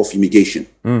Pius, for fumigation.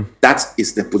 That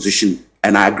is the position,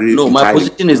 and I agree. No, my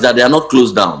position is that they are not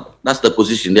closed down. That's the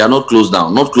position. They are not closed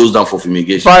down for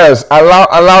fumigation. Pius,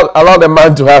 allow the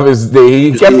man to have his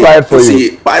day. He kept quiet for you.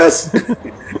 See, Pius.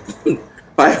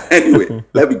 Anyway,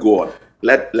 let me go on.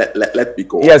 Let me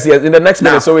go on. Yes. In the next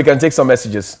minute, so we can take some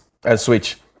messages and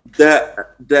switch.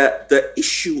 The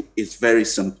issue is very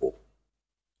simple.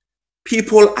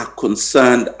 People are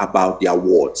concerned about their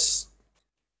wards.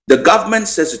 The government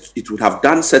says it would have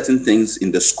done certain things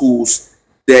in the schools.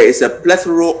 There is a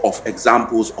plethora of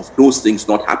examples of those things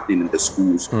not happening in the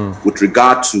schools with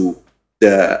regard to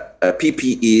the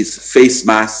PPEs, face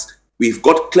masks. We've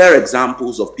got clear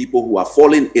examples of people who are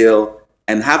falling ill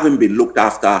and haven't been looked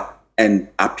after and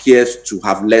appears to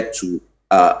have led to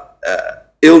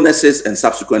illnesses and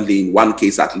subsequently, in one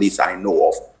case at least I know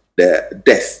of, the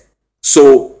death.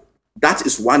 So that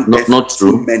is one death not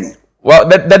true. too many. Well,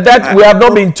 the death, we have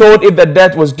not been told if the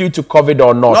death was due to COVID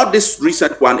or not. Not this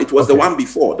recent one. It was the one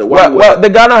before. The one. Well, the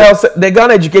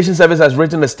Ghana Education Service has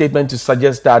written a statement to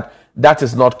suggest that that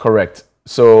is not correct.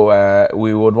 So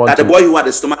we would want the boy who had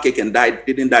a stomachache and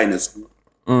didn't die in the school.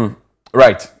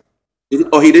 Right.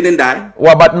 Or he didn't die.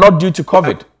 Well, but not due to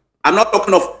COVID. I'm not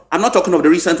talking of the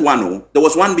recent one. No, there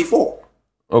was one before.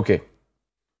 Okay.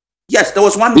 Yes, there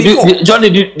was one before.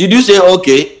 Johnny, did you say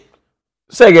okay?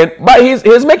 Say again, but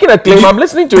he's making a claim. I'm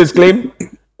listening to his claim.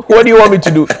 What do you want me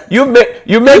to do? You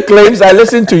make claims. I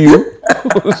listen to you.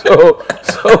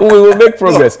 so we will make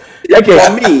progress. Okay.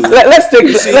 For me, let's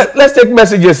take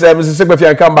messages, Mr. Segbefia,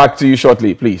 and come back to you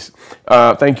shortly, please.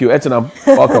 Thank you, Etinam.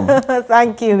 Welcome.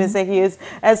 Thank you, Mr. Hughes.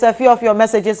 As a few of your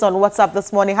messages on WhatsApp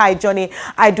this morning. Hi, Johnny.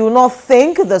 I do not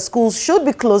think the schools should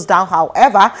be closed down.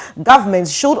 However, government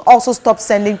should also stop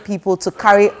sending people to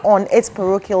carry on its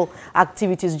parochial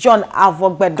activities. John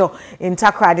Avogbedo in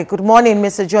Takrady. Good morning,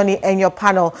 Mr. Johnny, and your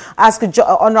panel. Ask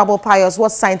Honorable Pius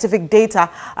what scientific data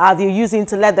are they using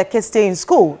to let the kids stay in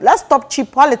school. Let's stop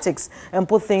cheap politics and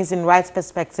put things in right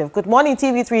perspective. Good morning,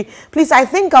 TV3. Please, I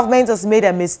think government has made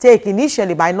a mistake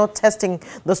initially by not testing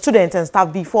the students and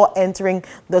staff before entering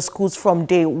the schools from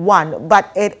day one.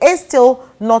 But it is still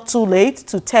not too late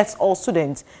to test all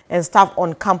students and staff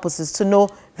on campuses to know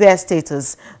their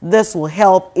status. This will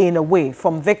help in a way.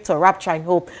 From Victor Rapture and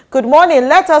Hope. Good morning.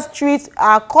 Let us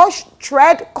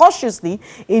tread cautiously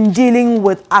in dealing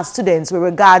with our students with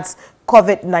regards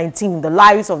COVID-19. The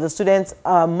lives of the students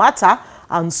matter,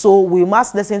 and so we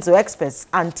must listen to experts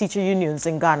and teacher unions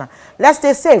in Ghana. Let's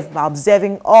stay safe by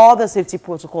observing all the safety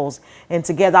protocols, and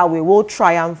together we will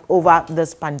triumph over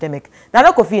this pandemic.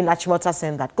 Nana Kofi Nachimota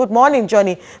saying that. Good morning,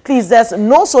 Johnny. Please, there's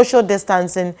no social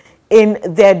distancing in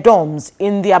their dorms,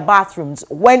 in their bathrooms,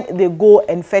 when they go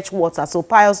and fetch water. So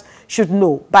Pius should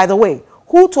know. By the way,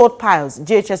 who told Pius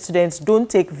JHS students don't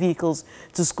take vehicles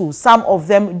to school? Some of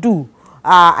them do.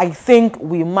 I think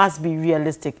we must be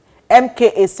realistic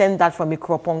MKA sent that from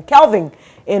Ikropon. Kelvin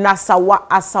in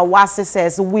Asawasi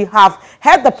says, we have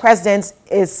heard the president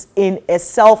is in a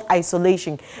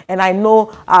self-isolation. And I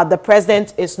know the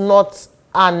president is not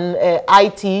an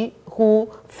IT who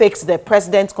fix the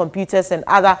president's computers and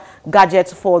other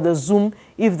gadgets for the Zoom.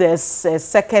 If there's a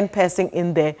second person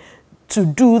in there to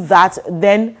do that,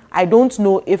 then I don't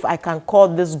know if I can call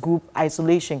this group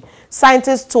isolation.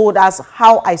 Scientists told us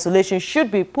how isolation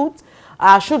should be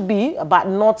but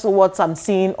not what I'm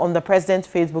seeing on the president's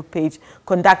Facebook page,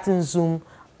 conducting Zoom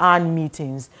and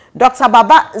meetings. Dr.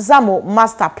 Baba Zamo,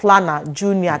 Master Planner,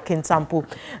 Junior Kintampo.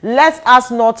 Let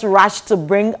us not rush to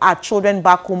bring our children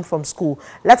back home from school.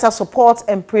 Let us support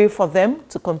and pray for them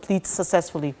to complete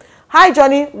successfully. Hi,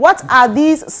 Johnny. What are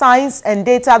these signs and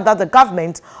data that the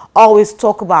government always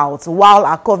talk about while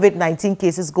our COVID-19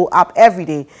 cases go up every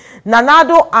day?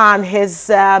 Nanado and his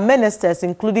ministers,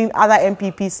 including other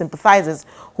MPP sympathizers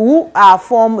who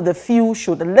form the few,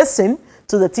 should listen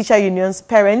to the teacher union's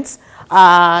parents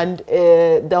and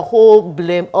the whole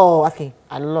blame. Oh, okay.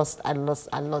 I lost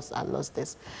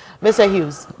this. Mr.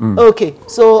 Hughes. Okay.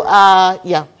 So,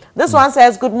 yeah. This one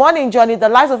says, good morning, Johnny. The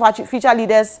lives of our future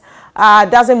leaders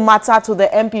doesn't matter to the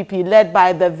MPP led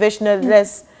by the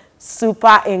visionless,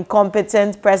 super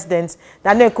incompetent president,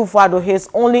 Nana Akufo-Addo. He's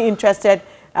only interested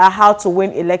how to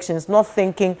win elections, not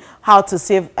thinking how to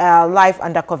save life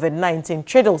under COVID-19.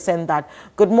 Triddle sent that.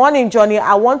 Good morning, Johnny.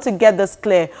 I want to get this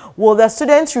clear. Will the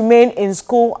students remain in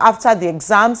school after the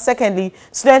exams? Secondly,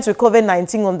 students with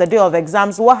COVID-19 on the day of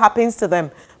exams, what happens to them?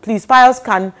 Please, Pius,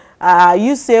 can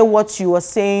you say what you were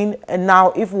saying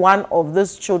now if one of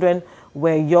those children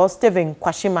were your Stephen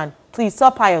Kwashiman? Please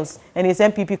tell Pius and his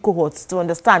MPP cohorts to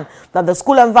understand that the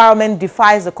school environment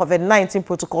defies the COVID-19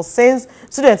 protocol, since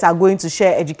students are going to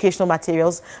share educational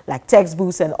materials like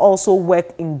textbooks and also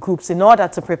work in groups in order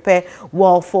to prepare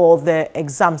well for the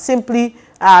exam. Simply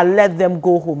let them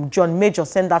go home. John Major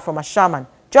sent that from a shaman.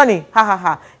 Johnny, ha ha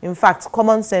ha. In fact,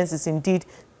 common sense is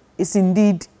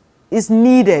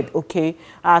needed, okay?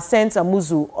 Sent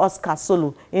Amuzu, Oscar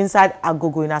Solo, inside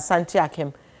Agogo in Asante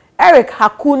Akem. Eric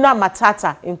Hakuna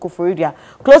Matata in Kufuridia.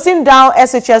 Closing down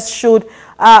SHS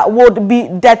would be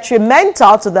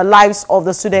detrimental to the lives of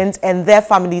the students and their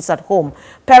families at home.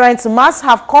 Parents must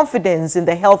have confidence in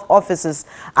the health officers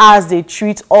as they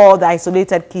treat all the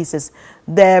isolated cases.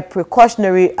 The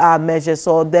precautionary measures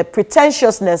or the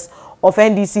pretentiousness of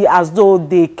NDC as though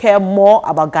they care more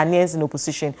about Ghanaians in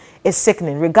opposition is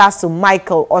sickening. Regards to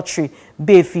Michael Otri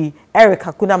Befi, Eric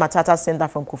Hakuna Matata sent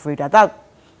that from Kufuridia. That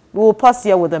we will pause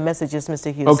here with the messages,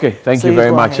 Mr. Hughes. Okay, thank you very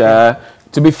much.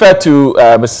 To be fair to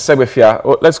Mr.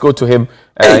 Segbefia, let's go to him.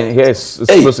 Yes,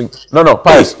 no,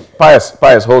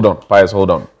 Pius, hold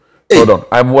on. Hold on.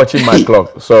 I'm watching my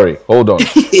clock. Sorry, hold on.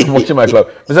 I'm watching my clock.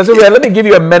 Mr. Segbefia, let me give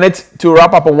you a minute to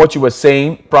wrap up on what you were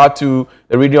saying prior to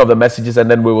the reading of the messages,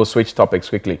 and then we will switch topics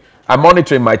quickly. I'm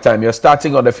monitoring my time. You're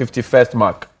starting on the 51st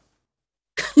mark.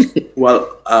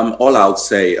 Well, all I would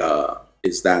say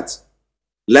is that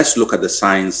let's look at the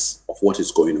science of what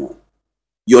is going on.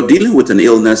 You're dealing with an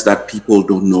illness that people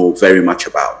don't know very much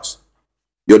about.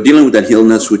 You're dealing with an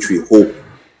illness which we hope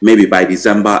maybe by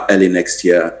December, early next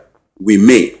year, we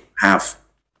may have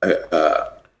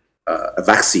a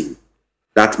vaccine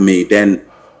that may then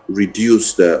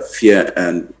reduce the fear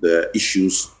and the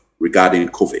issues regarding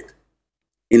COVID.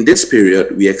 In this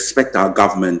period, we expect our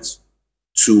government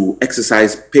to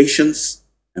exercise patience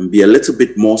and be a little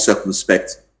bit more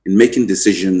circumspect in making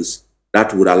decisions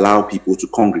that would allow people to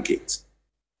congregate.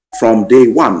 From day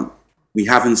one, we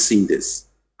haven't seen this.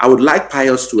 I would like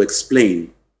Pius to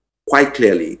explain quite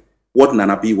clearly what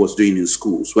Nana B was doing in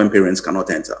schools when parents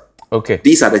cannot enter. Okay.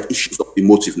 These are the issues of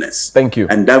emotiveness. Thank you.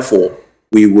 And therefore,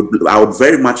 I would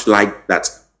very much like that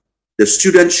the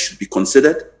students should be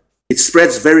considered. It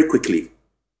spreads very quickly.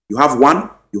 You have 1,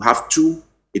 you have 2,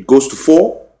 it goes to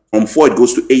 4, from 4 it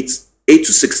goes to 8, 8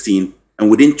 to 16,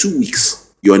 and within 2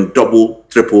 weeks, you're in double,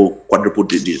 triple, quadruple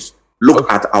digits. Look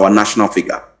at our national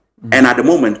figure. And at the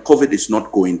moment, COVID is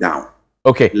not going down.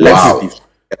 Okay.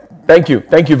 Thank you.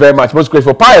 Thank you very much. Most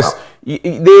grateful. Pius,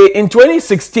 in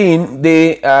 2016,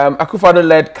 the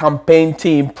Akufo-Addo-led campaign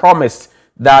team promised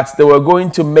that they were going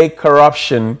to make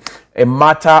corruption a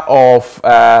matter of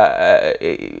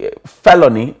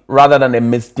felony rather than a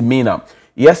misdemeanor.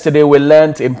 Yesterday, we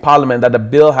learned in Parliament that the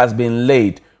bill has been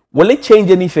laid. Will it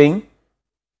change anything?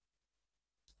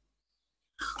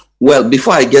 Well,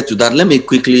 before I get to that, let me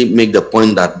quickly make the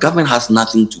point that government has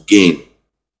nothing to gain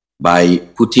by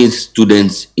putting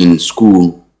students in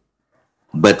school,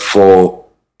 but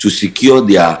to secure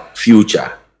their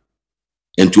future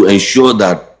and to ensure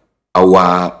that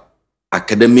our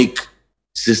academic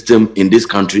system in this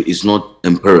country is not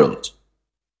imperiled.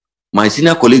 My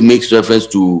senior colleague makes reference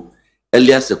to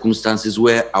earlier circumstances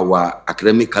where our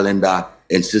academic calendar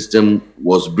and system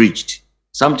was breached,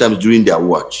 sometimes during their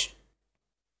watch.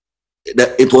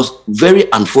 It was very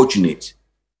unfortunate.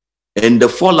 And the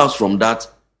fallout from that,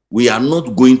 we are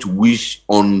not going to wish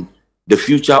on the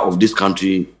future of this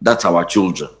country. That's our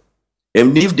children.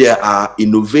 And if there are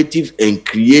innovative and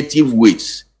creative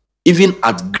ways, even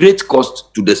at great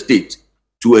cost to the state,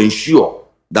 to ensure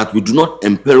that we do not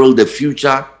imperil the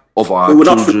future of our children. We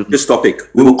will not finish this topic.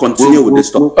 We will continue with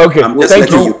this topic. Okay, thank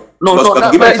you.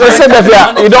 Mr.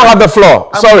 Sebefia, you don't have the floor.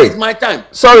 Sorry. It's my time.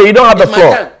 Sorry, you don't have the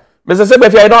floor. Mr.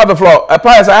 Sebefia, you don't have the floor.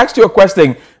 Pius, I asked you a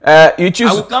question. You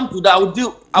choose. I will come to that. I will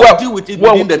deal with it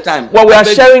within the time. Well, we are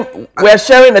sharing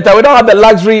the time. We don't have the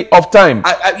luxury of time.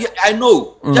 I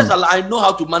know. Just I know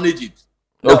how to manage it.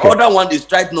 The other one is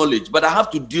straight knowledge, but I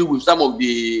have to deal with some of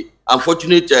the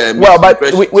unfortunate. Well, but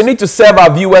we need to serve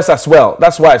our viewers as well.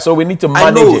 That's why. So we need to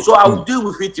manage it. So I will deal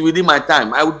with it within my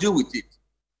time. I will deal with it.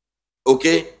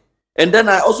 Okay. And then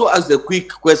I also asked a quick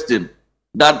question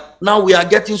that now we are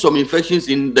getting some infections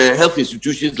in the health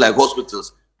institutions like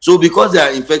hospitals. So because there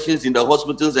are infections in the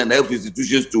hospitals and health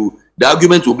institutions too, the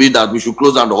argument will be that we should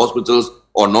close down the hospitals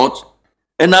or not.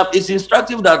 And it's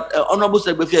instructive that Honorable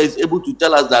Sebefia is able to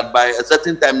tell us that by a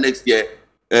certain time next year,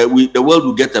 the world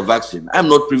will get a vaccine. I'm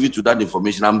not privy to that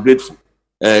information. I'm grateful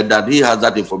that he has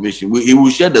that information. He will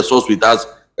share the source with us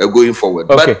going forward.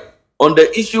 Okay. But on the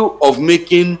issue of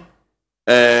making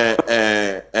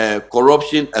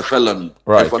corruption a felony,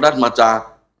 right, and for that matter,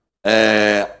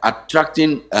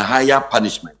 attracting a higher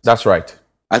punishment. That's right.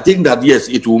 I think that, yes,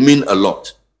 it will mean a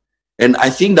lot. And I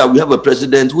think that we have a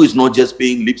president who is not just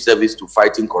paying lip service to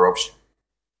fighting corruption.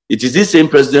 It is this same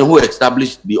president who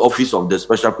established the office of the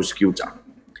special prosecutor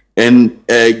and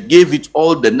gave it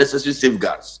all the necessary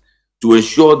safeguards to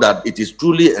ensure that it is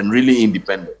truly and really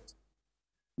independent.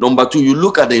 Number two, you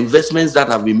look at the investments that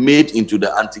have been made into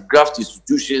the anti-graft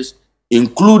institutions,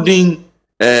 including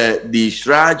the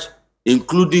SHRAJ,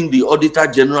 including the Auditor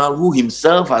General, who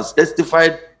himself has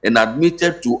testified and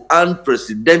admitted to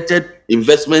unprecedented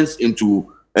investments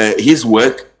into his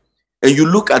work. And you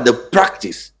look at the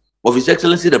practice of His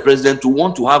Excellency the President to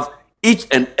want to have each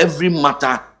and every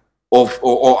matter of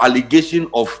or allegation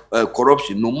of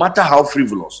corruption, no matter how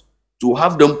frivolous, to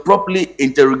have them properly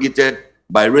interrogated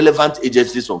by relevant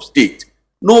agencies of state.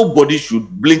 Nobody should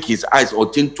blink his eyes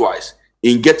or think twice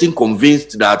in getting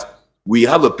convinced that we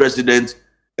have a president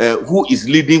who is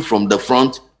leading from the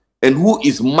front and who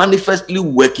is manifestly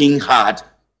working hard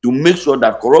to make sure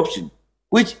that corruption,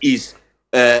 which is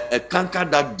a canker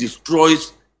that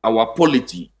destroys our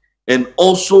polity and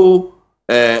also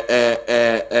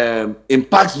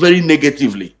impacts very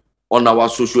negatively on our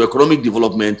socio-economic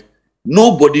development,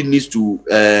 nobody needs to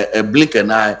blink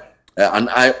an eye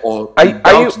or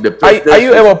doubt the president. Are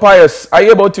you able, Pius? Are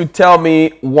you able to tell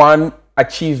me one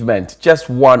achievement, just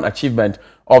one achievement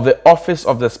of the Office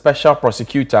of the Special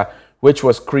Prosecutor, which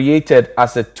was created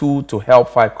as a tool to help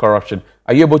fight corruption?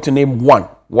 Are you able to name one?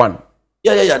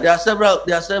 Yeah. There are several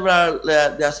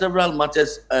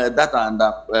matters that are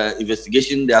under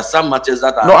investigation. There are some matters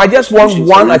that are. No, I just want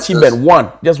one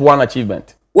achievement. Just one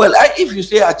achievement. Well, if you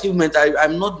say achievement,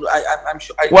 I'm not. I'm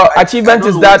sure. Achievement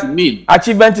is that.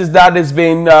 Achievement is that it's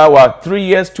been 3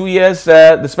 years, 2 years.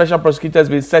 The special prosecutor has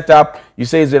been set up. You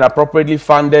say it's been appropriately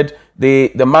funded.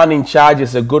 The man in charge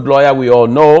is a good lawyer. We all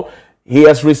know he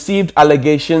has received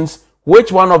allegations.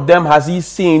 Which one of them has he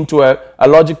seen to a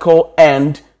logical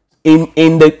end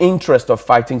in the interest of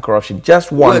fighting corruption?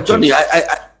 Just one. Well, Johnny,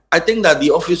 I think that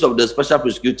the Office of the Special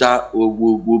Prosecutor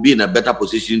will be in a better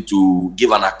position to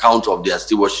give an account of their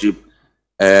stewardship.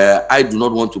 I do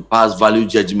not want to pass value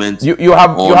judgment. You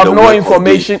have no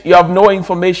information. You have no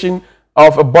information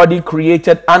of a body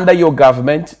created under your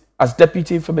government as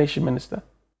Deputy Information Minister.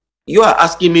 You are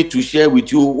asking me to share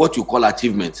with you what you call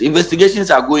achievements.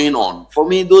 Investigations are going on. For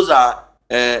me, those are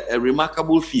a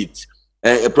remarkable feat.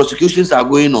 Prosecutions are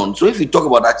going on. So if you talk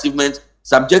about achievements,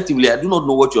 subjectively, I do not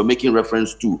know what you're making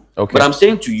reference to. Okay. But I'm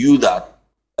saying to you that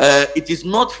it is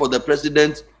not for the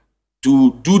president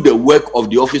to do the work of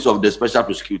the Office of the Special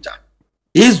Prosecutor.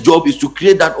 His job is to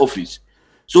create that office.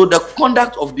 So the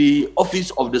conduct of the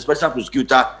Office of the Special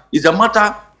Prosecutor is a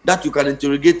matter that you can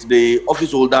interrogate the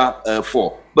office holder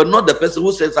for, but not the person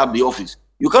who sets up the office.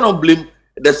 You cannot blame.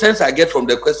 The sense I get from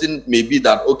the question may be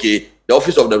that, okay, the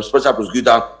Office of the Special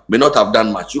Prosecutor may not have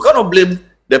done much. You cannot blame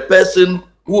the person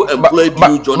who employed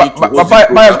you, Johnny, to host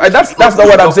that's not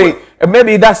what I'm saying.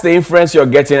 Maybe that's the inference you're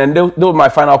getting. And those my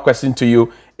final question to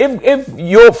you. If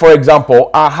you, for example,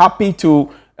 are happy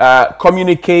to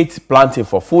communicate planting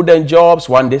for food and jobs,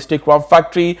 1 district, 1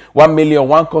 factory, 1 million,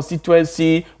 1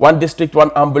 constituency, 1 district,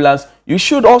 1 ambulance. You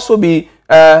should also be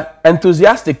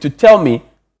enthusiastic to tell me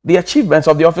the achievements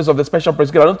of the Office of the Special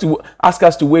Prosecutor. Not to ask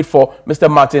us to wait for Mr.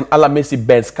 Martin Alamisi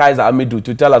Benz Kaiser Amidu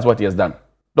to tell us what he has done.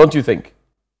 Don't you think?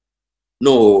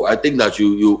 No, I think that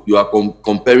you are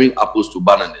comparing apples to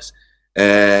bananas.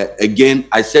 Again,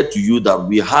 I said to you that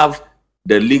we have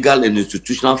the legal and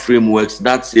institutional frameworks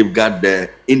that safeguard the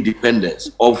independence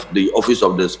of the Office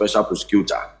of the Special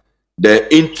Prosecutor. The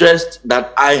interest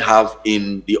that I have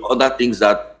in the other things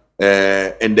that,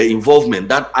 and the involvement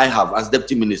that I have as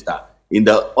Deputy Minister in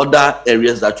the other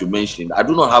areas that you mentioned, I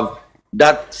do not have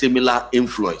that similar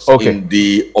influence in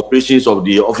the operations of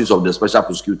the Office of the Special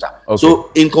Prosecutor. So,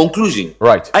 in conclusion,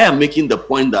 I am making the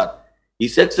point that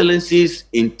His Excellency's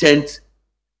intent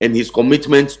and his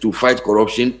commitment to fight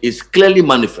corruption is clearly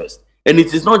manifest. And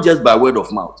it is not just by word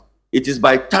of mouth. It is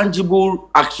by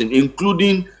tangible action,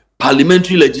 including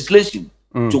parliamentary legislation,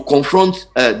 to confront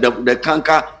the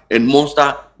canker and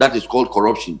monster that is called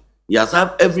corruption. He has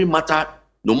had every matter,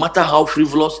 no matter how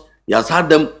frivolous, he has had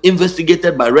them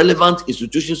investigated by relevant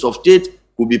institutions of state,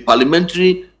 could be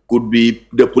parliamentary, could be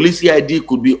the police CID,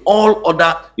 could be all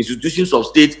other institutions of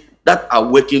state that are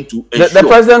working to ensure the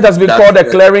president has been called a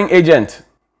clearing agent.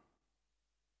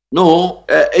 No,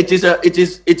 it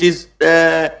is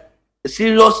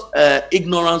serious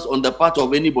ignorance on the part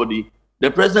of anybody. The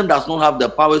president does not have the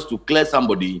powers to clear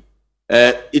somebody.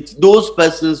 It's those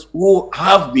persons who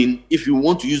have been, if you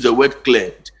want to use the word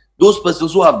cleared, those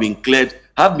persons who have been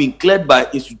cleared by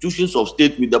institutions of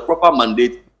state with the proper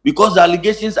mandate, because the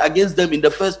allegations against them in the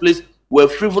first place were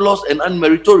frivolous and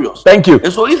unmeritorious. Thank you.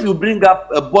 And so if you bring up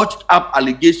botched up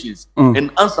allegations and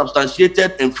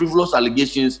unsubstantiated and frivolous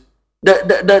allegations,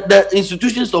 the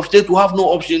institutions of state will have no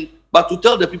option but to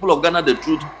tell the people of Ghana the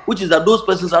truth, which is that those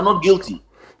persons are not guilty.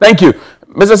 Thank you.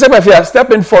 Mr. Sekbafia,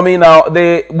 step in for me now.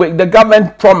 The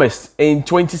government promised in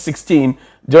 2016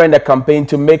 during the campaign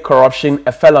to make corruption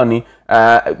a felony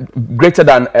greater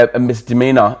than a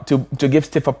misdemeanor, to give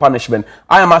stiffer punishment.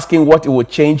 I am asking what it would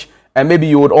change, and maybe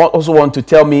you would also want to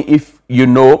tell me if you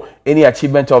know any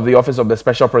achievement of the Office of the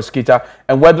Special Prosecutor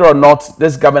and whether or not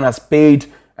this government has paid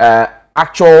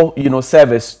actual,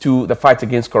 service to the fight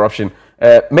against corruption.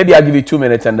 Maybe I'll give you 2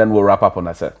 minutes and then we'll wrap up on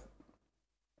that, sir.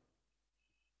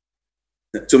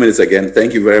 2 minutes again.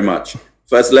 Thank you very much.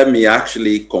 First, let me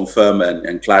actually confirm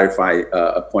and clarify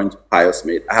a point Pius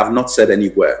made. I have not said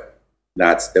anywhere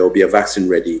that there will be a vaccine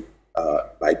ready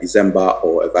by December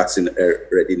or a vaccine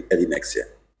ready early next year.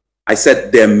 I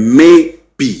said there may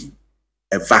be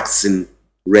a vaccine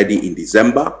ready in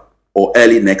December or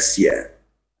early next year.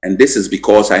 And this is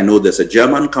because I know there's a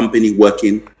German company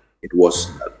working. It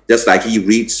was just like he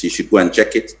reads, you should go and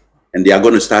check it. And they are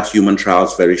going to start human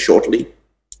trials very shortly.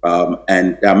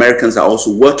 And the Americans are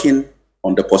also working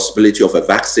on the possibility of a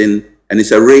vaccine. And it's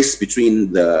a race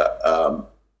between the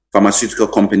pharmaceutical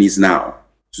companies now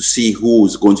to see who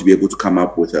is going to be able to come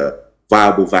up with a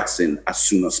viable vaccine as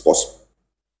soon as possible.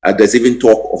 There's even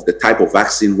talk of the type of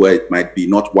vaccine where it might be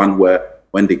not one where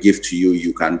when they give to you,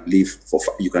 you can leave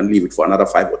it for another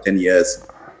 5 or 10 years.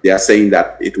 They are saying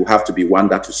that it will have to be one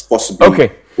that is possibly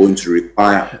going to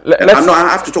require. I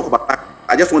have to talk about that.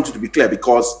 I just want it to be clear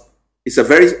because it's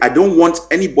I don't want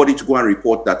anybody to go and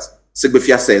report that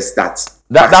Sekbafia says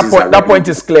that point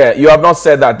is clear. You have not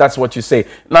said that. That's what you say.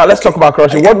 Now let's talk about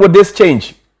corruption. What would this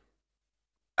change?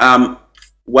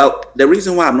 Well, the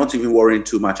reason why I'm not even worrying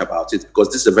too much about it, because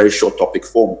this is a very short topic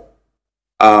form.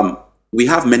 We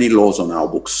have many laws on our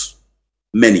books.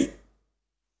 Many.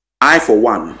 I, for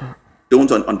one,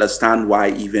 don't understand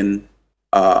why even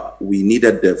we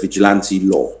needed the vigilante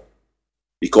law.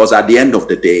 Because at the end of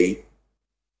the day,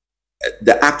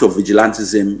 the act of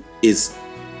vigilantism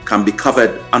can be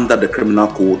covered under the criminal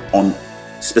code on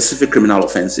specific criminal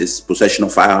offenses, possession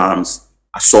of firearms,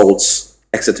 assaults,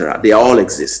 etc. They all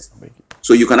exist.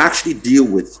 So you can actually deal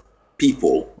with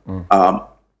people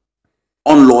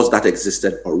on laws that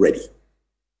existed already.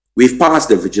 We've passed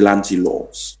the vigilante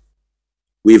laws.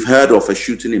 We've heard of a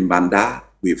shooting in Banda.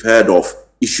 We've heard of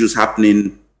issues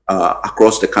happening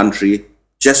across the country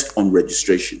just on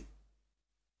registration.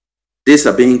 These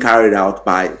are being carried out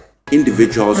by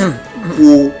individuals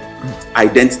whose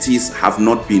identities have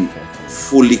not been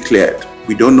fully cleared.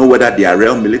 We don't know whether they are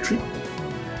real military.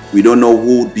 We don't know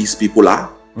who these people are.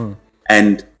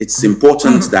 And it's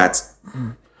important that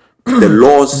the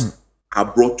laws are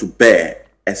brought to bear,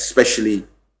 especially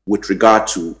with regard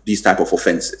to these type of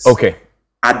offenses.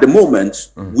 At the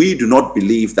moment, we do not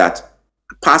believe that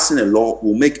passing a law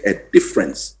will make a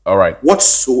difference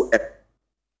whatsoever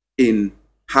in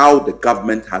how the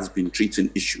government has been treating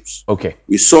issues. Okay.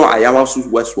 We saw Ayawasu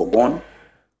West were gone.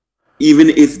 Even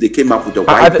if they came up with a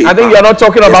white paper. I think you're not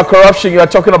talking about corruption. You're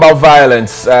talking about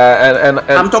violence. And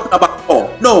I'm talking about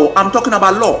law. No, I'm talking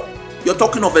about law. You're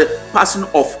talking of a passing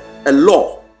of a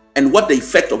law and what the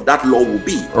effect of that law will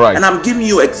be. Right. And I'm giving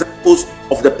you examples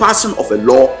of the passing of a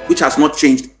law which has not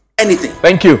changed anything.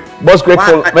 Thank you. Most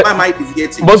grateful. Why am I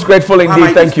deviating? Most grateful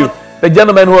indeed. Thank you. The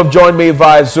gentlemen who have joined me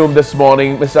via Zoom this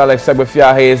morning, Mr. Alex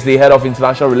Segbefiahe is the head of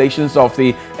international relations of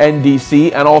the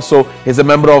NDC, and also is a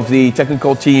member of the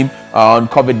technical team on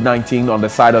COVID-19 on the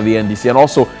side of the NDC. And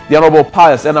also the Honorable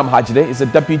Pius Enam Hajide is the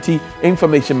Deputy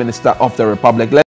Information Minister of the Republic.